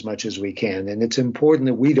Ukrainians as much as we can, and it's important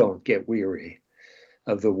that we don't get weary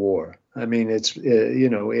of the war. I mean, it's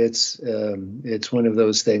one of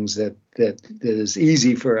those things that is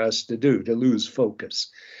easy for us to do, to lose focus.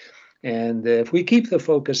 And if we keep the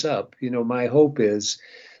focus up, my hope is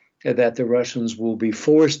that the Russians will be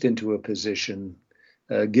forced into a position,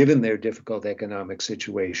 given their difficult economic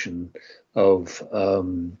situation, of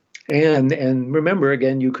and remember,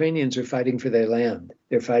 again, Ukrainians are fighting for their land.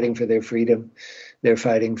 They're fighting for their freedom. They're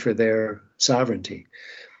fighting for their sovereignty,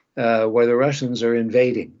 where the Russians are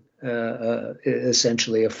invading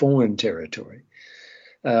essentially a foreign territory,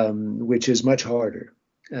 which is much harder.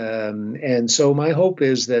 And so my hope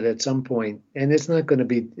is that at some point, and it's not going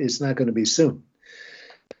to be soon,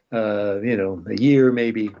 a year,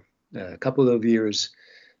 maybe a couple of years,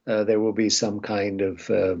 there will be some kind of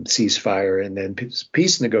ceasefire and then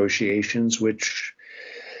peace negotiations, which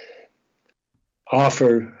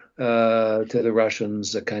offer to the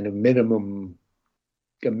Russians a kind of minimum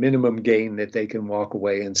gain that they can walk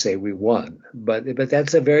away and say we won. But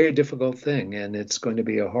that's a very difficult thing, and it's going to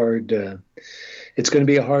be a hard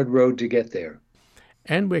road to get there.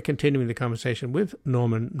 And we're continuing the conversation with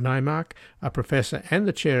Norman Naimark, a professor and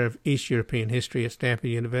the chair of East European History at Stanford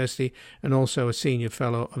University, and also a senior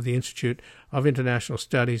fellow of the Institute of International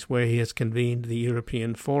Studies, where he has convened the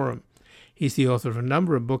European Forum. He's the author of a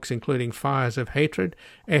number of books, including Fires of Hatred,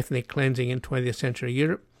 Ethnic Cleansing in 20th Century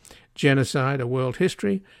Europe, Genocide, A World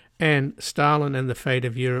History, and Stalin and the Fate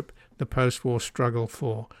of Europe, the Post-War Struggle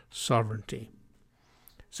for Sovereignty.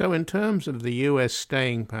 So in terms of the U.S.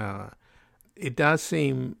 staying power, it does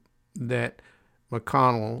seem that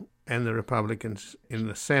McConnell and the Republicans in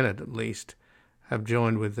the Senate, at least, have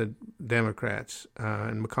joined with the Democrats.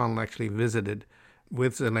 And McConnell actually visited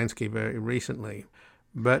with Zelensky very recently.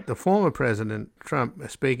 But the former President Trump,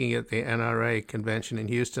 speaking at the NRA convention in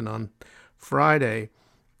Houston on Friday,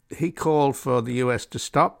 he called for the U.S. to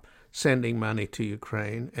stop sending money to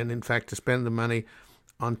Ukraine and, in fact, to spend the money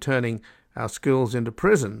on turning our schools into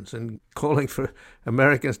prisons and calling for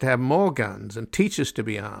Americans to have more guns and teachers to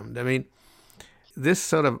be armed. I mean, this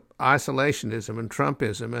sort of isolationism and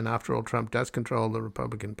Trumpism, and after all, Trump does control the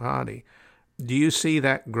Republican Party, do you see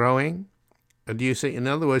that growing? Or do you see, in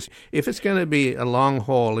other words, if it's going to be a long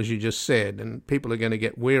haul, as you just said, and people are going to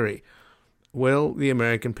get weary, will the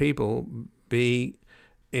American people be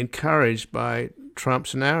encouraged by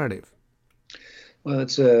Trump's narrative? Well,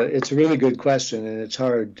 it's a really good question, and it's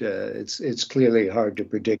hard. It's clearly hard to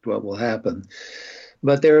predict what will happen.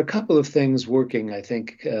 But there are a couple of things working, I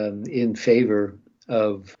think, in favor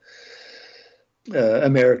of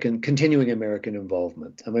continuing American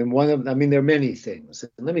involvement. I mean, there are many things.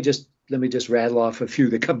 Let me just rattle off a few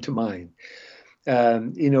that come to mind.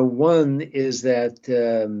 One is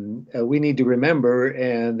that we need to remember,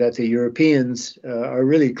 and that the Europeans are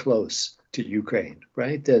really close to Ukraine,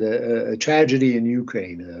 right? That a tragedy in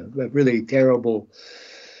Ukraine, a really terrible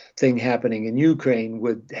thing happening in Ukraine,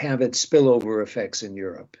 would have its spillover effects in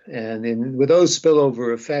Europe. And with those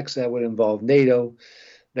spillover effects, that would involve NATO,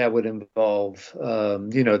 that would involve,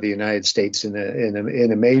 the United States in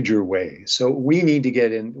a major way. So we need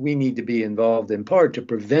to be involved in part to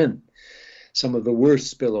prevent some of the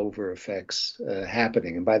worst spillover effects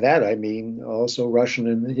happening. And by that, I mean also Russian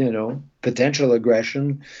and, potential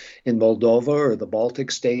aggression in Moldova or the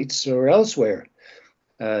Baltic states or elsewhere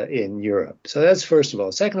in Europe. So that's first of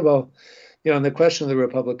all. Second of all, On the question of the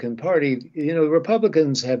Republican Party, the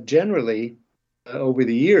Republicans have generally, over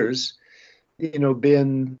the years,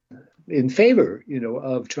 been in favor,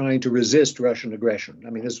 of trying to resist Russian aggression. I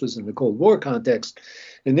mean, this was in the Cold War context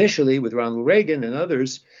initially with Ronald Reagan and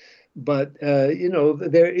others. But,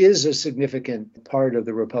 there is a significant part of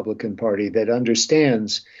the Republican Party that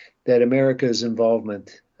understands that America's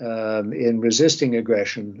involvement in resisting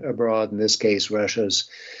aggression abroad, in this case, Russia's,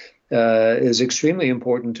 is extremely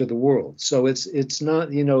important to the world. So it's not,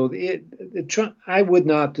 Trump, I would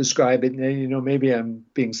not describe it, maybe I'm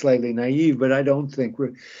being slightly naive, but I don't think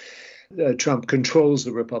Trump controls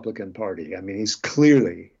the Republican Party. I mean, he's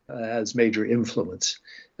clearly has major influence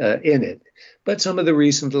in it. But some of the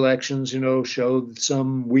recent elections, showed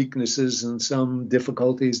some weaknesses and some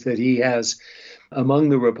difficulties that he has among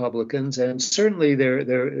the Republicans. And certainly there,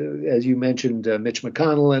 as you mentioned, Mitch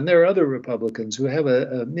McConnell, and there are other Republicans who have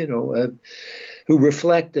who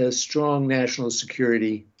reflect a strong national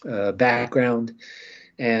security background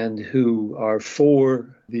and who are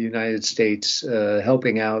for the United States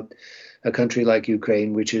helping out a country like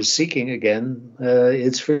Ukraine, which is seeking again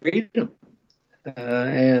its freedom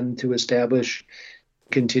and to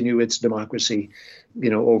continue its democracy,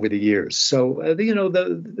 over the years. So,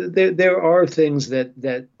 there are things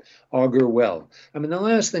that augur well. I mean, the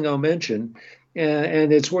last thing I'll mention,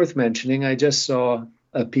 and it's worth mentioning, I just saw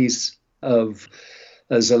a piece of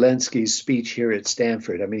Zelensky's speech here at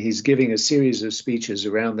Stanford. I mean, he's giving a series of speeches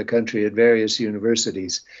around the country at various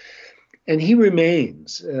universities. And he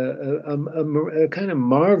remains a kind of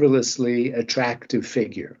marvelously attractive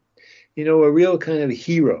figure, a real kind of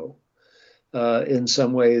hero in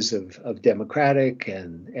some ways of democratic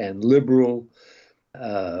and liberal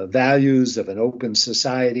values of an open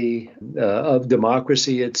society, of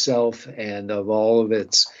democracy itself, and of all of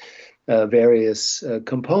its various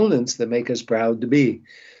components that make us proud to be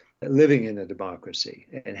living in a democracy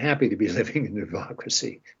and happy to be living in a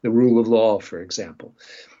democracy, the rule of law, for example.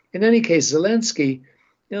 In any case, Zelensky,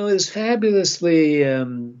 is fabulously,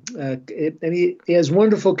 he has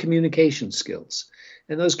wonderful communication skills.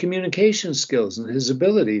 And those communication skills and his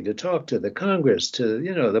ability to talk to the Congress, to,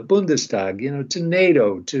 the Bundestag, to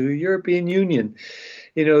NATO, to European Union,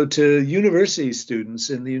 to university students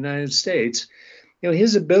in the United States,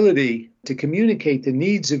 his ability to communicate the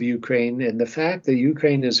needs of Ukraine and the fact that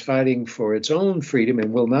Ukraine is fighting for its own freedom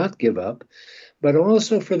and will not give up, but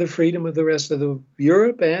also for the freedom of the rest of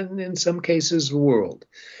Europe and, in some cases, the world.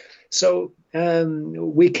 So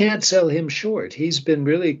we can't sell him short. He's been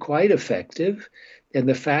really quite effective. And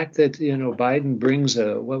the fact that, Biden brings a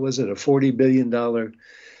 $40 billion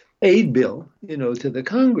aid bill, to the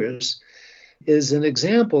Congress is an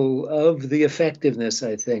example of the effectiveness,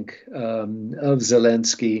 I think, of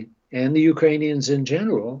Zelensky and the Ukrainians in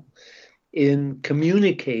general in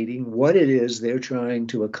communicating what it is they're trying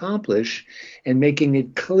to accomplish and making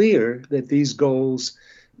it clear that these goals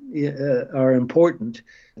are important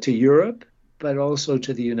to Europe, but also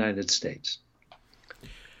to the United States.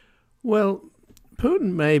 Well,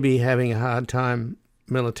 Putin may be having a hard time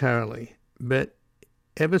militarily, but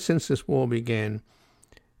ever since this war began,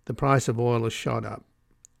 the price of oil has shot up,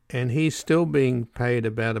 and he's still being paid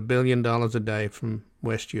about $1 billion a day from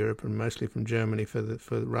West Europe and mostly from Germany for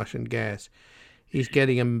the Russian gas. He's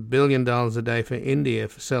getting $1 billion a day for India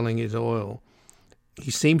for selling his oil.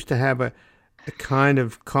 He seems to have a kind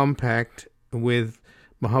of compact with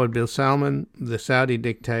Mohammed bin Salman, the Saudi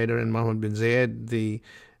dictator, and Mohammed bin Zayed, the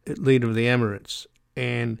leader of the Emirates.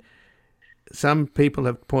 And some people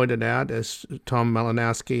have pointed out, as Tom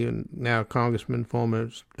Malinowski, and now a congressman, former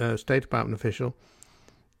State Department official,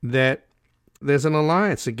 that there's an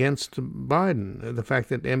alliance against Biden. The fact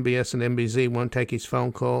that MBS and MBZ won't take his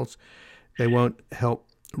phone calls, they won't help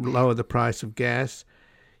lower the price of gas.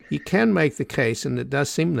 You can make the case, and it does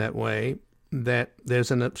seem that way, that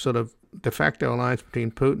there's a sort of de facto alliance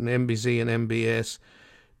between Putin, MBZ, and MBS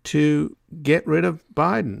to get rid of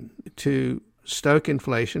Biden, to stoke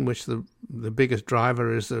inflation, which the biggest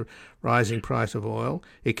driver is the rising price of oil.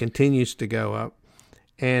 It continues to go up,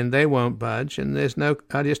 and they won't budge. And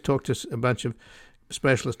I just talked to a bunch of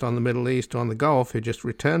specialists on the Middle East, on the Gulf, who just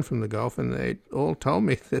returned from the Gulf, and they all told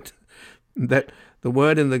me that the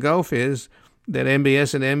word in the Gulf is that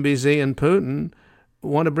MBS and MBZ and Putin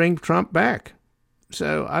want to bring Trump back.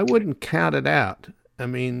 So I wouldn't count it out. I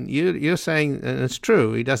mean, you're saying, and it's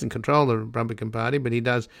true, he doesn't control the Republican Party, but he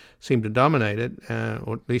does seem to dominate it,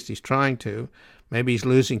 or at least he's trying to. Maybe he's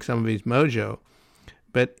losing some of his mojo.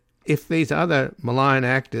 But if these other malign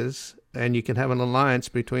actors, and you can have an alliance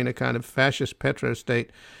between a kind of fascist petrostate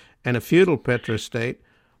and a feudal petrostate,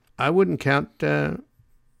 I wouldn't count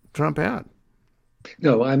Trump out.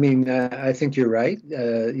 No, I mean, I think you're right.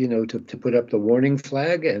 To put up the warning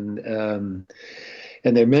flag, and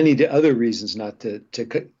there are many other reasons not to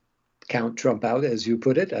count Trump out, as you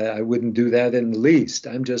put it. I wouldn't do that in the least.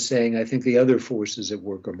 I'm just saying I think the other forces at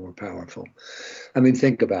work are more powerful. I mean,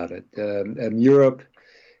 think about it. Europe,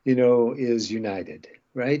 is united,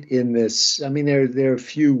 right? In this, I mean, there are a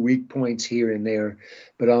few weak points here and there,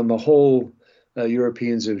 but on the whole,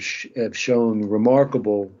 Europeans have shown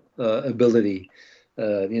remarkable ability,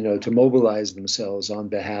 to mobilize themselves on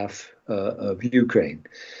behalf of Ukraine.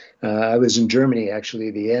 I was in Germany actually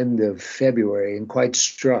at the end of February and quite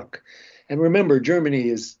struck. And remember,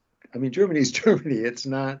 Germany's Germany. It's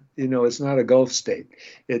not, it's not a Gulf state.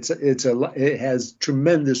 It has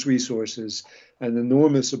tremendous resources and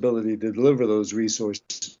enormous ability to deliver those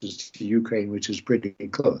resources to Ukraine, which is pretty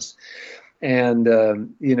close. And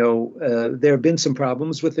there have been some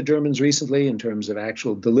problems with the Germans recently in terms of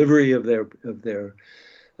actual delivery of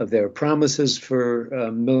their promises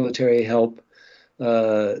for military help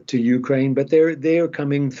to Ukraine, but they are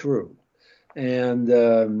coming through. And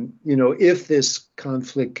if this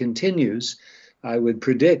conflict continues, I would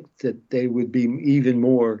predict that they would be even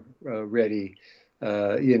more ready,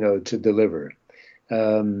 to deliver.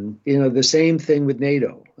 The same thing with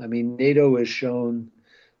NATO. I mean, NATO has shown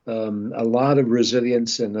a lot of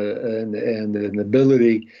resilience and an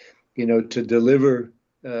ability, to deliver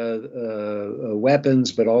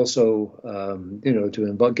weapons, but also,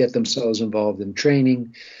 to get themselves involved in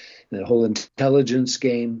training, the whole intelligence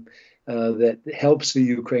game that helps the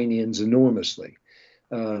Ukrainians enormously.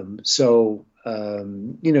 What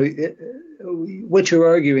you're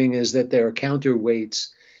arguing is that there are counterweights,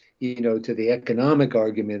 to the economic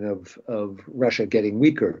argument of Russia getting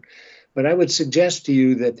weaker. But I would suggest to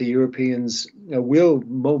you that the Europeans will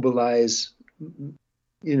mobilize,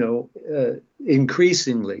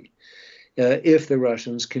 increasingly if the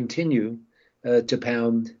Russians continue to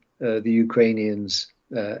pound the Ukrainians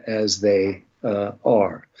as they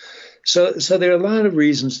are. So there are a lot of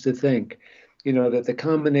reasons to think, that the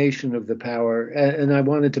combination of the power, and I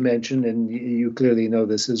wanted to mention, and you clearly know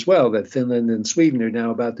this as well, that Finland and Sweden are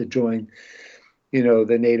now about to join,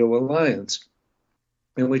 the NATO alliance,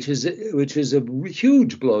 and which is a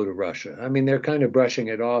huge blow to Russia. I mean, they're kind of brushing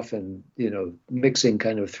it off and, mixing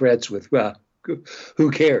kind of threats with, well,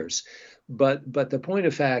 who cares? But the point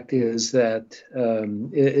of fact is that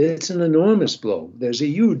it's an enormous blow. There's a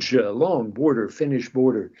huge, long border, Finnish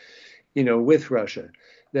border, with Russia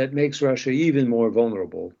that makes Russia even more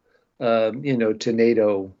vulnerable, to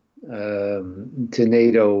NATO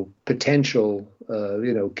potential,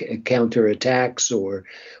 counterattacks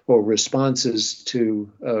or responses to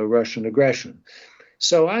Russian aggression.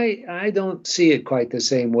 So I don't see it quite the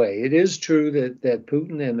same way. It is true that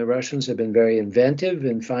Putin and the Russians have been very inventive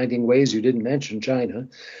in finding ways. You didn't mention China,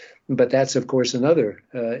 but that's, of course, another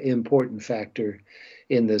important factor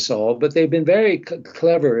in this all. But they've been very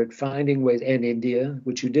clever at finding ways, and India,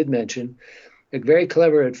 which you did mention, very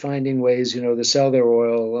clever at finding ways, to sell their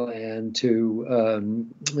oil and to,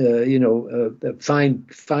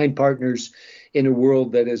 find partners in a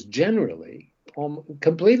world that is generally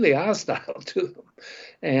completely hostile to them.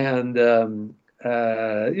 And,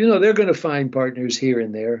 they're going to find partners here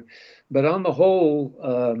and there. But on the whole,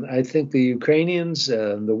 I think the Ukrainians,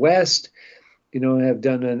 the West, have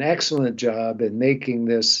done an excellent job in making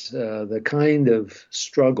this the kind of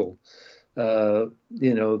struggle,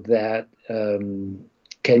 that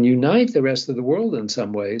can unite the rest of the world in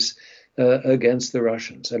some ways against the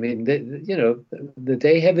Russians. I mean,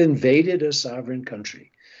 they have invaded a sovereign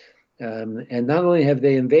country. And not only have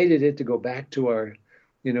they invaded it, to go back to our,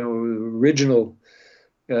 original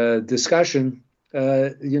discussion,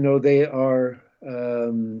 they are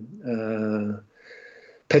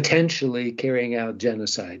potentially carrying out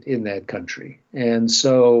genocide in that country. And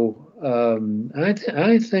so I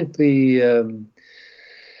think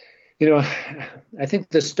I think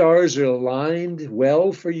the stars are aligned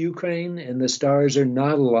well for Ukraine, and the stars are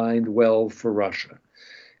not aligned well for Russia.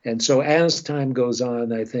 And so as time goes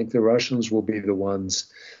on, I think the Russians will be the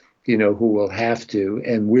ones, who will have to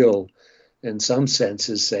and will, in some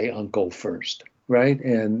senses, say uncle first, right?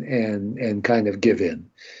 And kind of give in.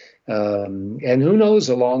 And who knows,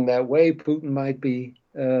 along that way, Putin might be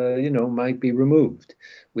removed.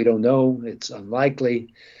 We don't know. It's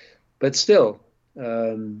unlikely, but still,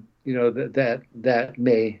 that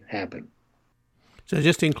may happen. So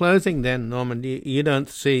just in closing then, Norman, you don't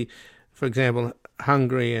see, for example,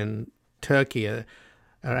 Hungary and Turkey are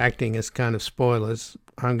acting as kind of spoilers.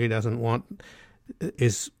 Hungary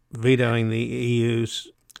is vetoing the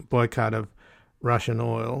EU's boycott of Russian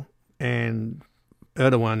oil, and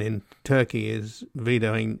Erdogan in Turkey is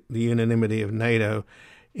vetoing the unanimity of NATO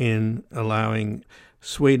in allowing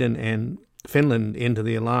Sweden and Finland into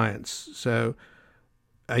the alliance. So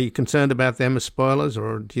are you concerned about them as spoilers,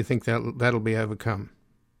 or do you think that'll be overcome?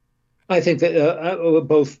 I think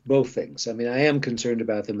that both things. I mean, I am concerned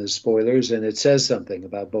about them as spoilers, and it says something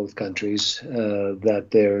about both countries that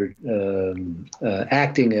they're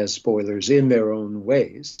acting as spoilers in their own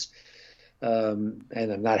ways, and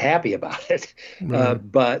I'm not happy about it. Right.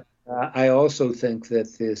 But I also think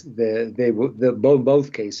that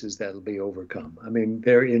both cases that'll be overcome. I mean,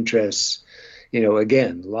 their interests,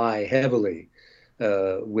 again, lie heavily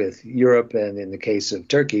with Europe, and in the case of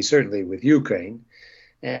Turkey, certainly with Ukraine.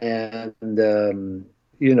 And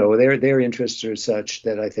their interests are such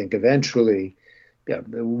that I think eventually,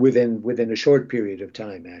 within a short period of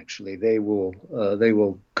time, actually, they will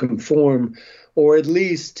conform, or at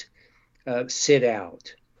least sit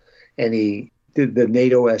out the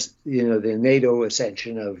NATO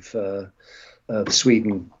ascension of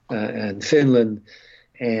Sweden and Finland,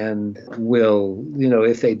 and will,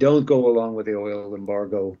 if they don't go along with the oil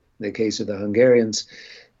embargo, in the case of the Hungarians,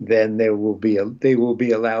 then they will be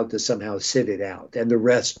allowed to somehow sit it out, and the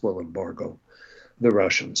rest will embargo the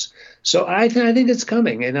Russians. So I think it's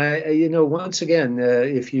coming, and once again,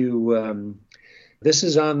 if you this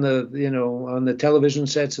is on the television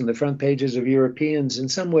sets and the front pages of Europeans in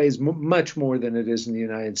some ways much more than it is in the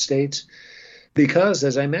United States, because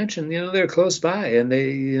as I mentioned, they're close by, and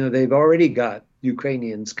they've already got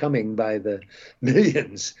Ukrainians coming by the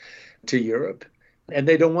millions to Europe. And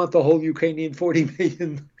they don't want the whole Ukrainian 40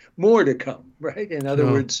 million more to come, right? In other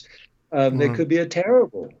words, there could be a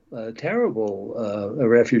terrible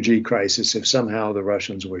refugee crisis if somehow the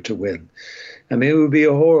Russians were to win. I mean, it would be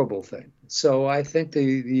a horrible thing. So I think the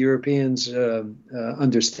Europeans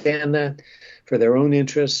understand that for their own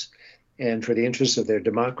interests, and for the interests of their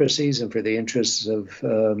democracies, and for the interests of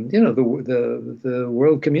the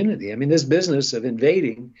world community. I mean, this business of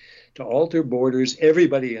invading to alter borders,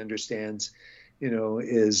 everybody understands,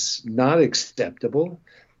 is not acceptable,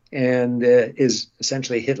 and is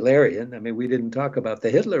essentially Hitlerian. I mean, we didn't talk about the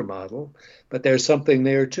Hitler model, but there's something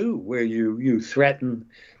there too, where you threaten,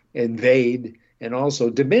 invade, and also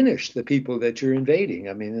diminish the people that you're invading.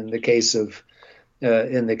 I mean, in the case of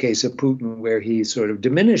Putin, where he sort of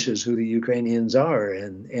diminishes who the Ukrainians are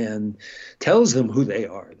and tells them who they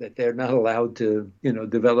are, that they're not allowed to,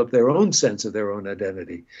 develop their own sense of their own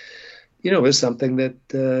identity. Is something that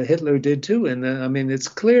Hitler did too. And I mean, it's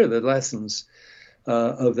clear the lessons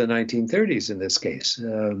of the 1930s in this case,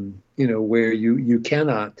 where you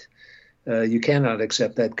cannot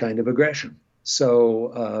accept that kind of aggression.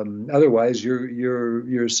 So otherwise,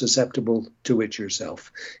 you're susceptible to it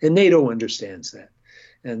yourself, and NATO understands that.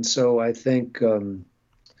 And so I think, I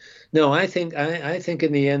think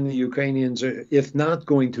in the end, the Ukrainians are, if not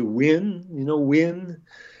going to win,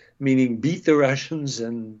 meaning beat the Russians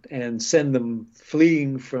and send them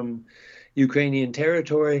fleeing from Ukrainian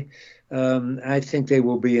territory, I think they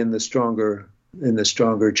will be in the stronger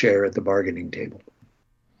chair at the bargaining table.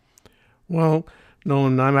 Well,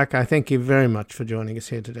 Norman Naimak, I thank you very much for joining us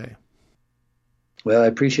here today. Well, I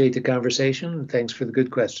appreciate the conversation, and thanks for the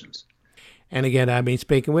good questions. And again, I've been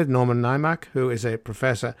speaking with Norman Naimak, who is a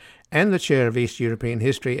professor and the chair of East European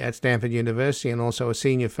History at Stanford University, and also a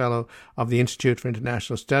senior fellow of the Institute for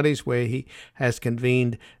International Studies, where he has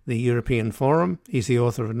convened the European Forum. He's the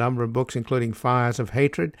author of a number of books, including Fires of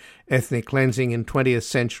Hatred, Ethnic Cleansing in 20th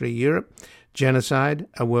Century Europe, Genocide,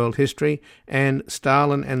 A World History, and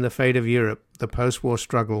Stalin and the Fate of Europe, the Post-War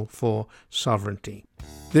Struggle for Sovereignty.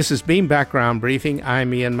 This has been Background Briefing.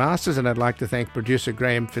 I'm Ian Masters, and I'd like to thank producer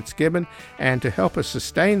Graham Fitzgibbon. And to help us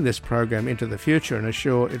sustain this program into the future and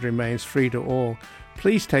assure it remains free to all,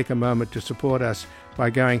 please take a moment to support us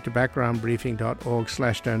by going to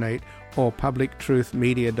backgroundbriefing.org/donate or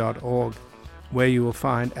publictruthmedia.org, where you will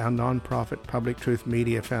find our non-profit Public Truth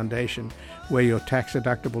Media Foundation, where your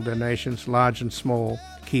tax-deductible donations, large and small,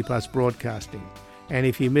 keep us broadcasting. And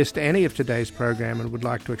if you missed any of today's program and would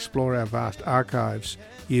like to explore our vast archives,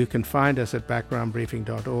 you can find us at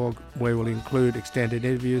backgroundbriefing.org, where we'll include extended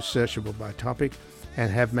interviews searchable by topic, and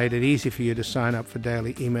have made it easy for you to sign up for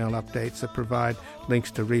daily email updates that provide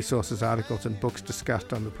links to resources, articles, and books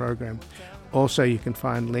discussed on the program. Also, you can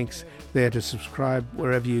find links there to subscribe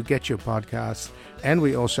wherever you get your podcasts, and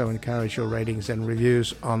we also encourage your ratings and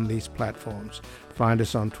reviews on these platforms. Find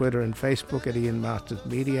us on Twitter and Facebook at Ian Masters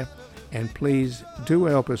Media. And please do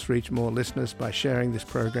help us reach more listeners by sharing this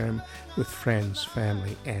program with friends,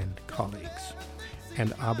 family, and colleagues.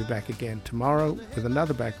 And I'll be back again tomorrow with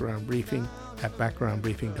another Background Briefing at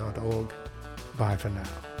backgroundbriefing.org. Bye for now.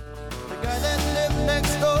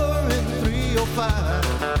 next door in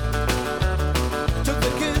 305.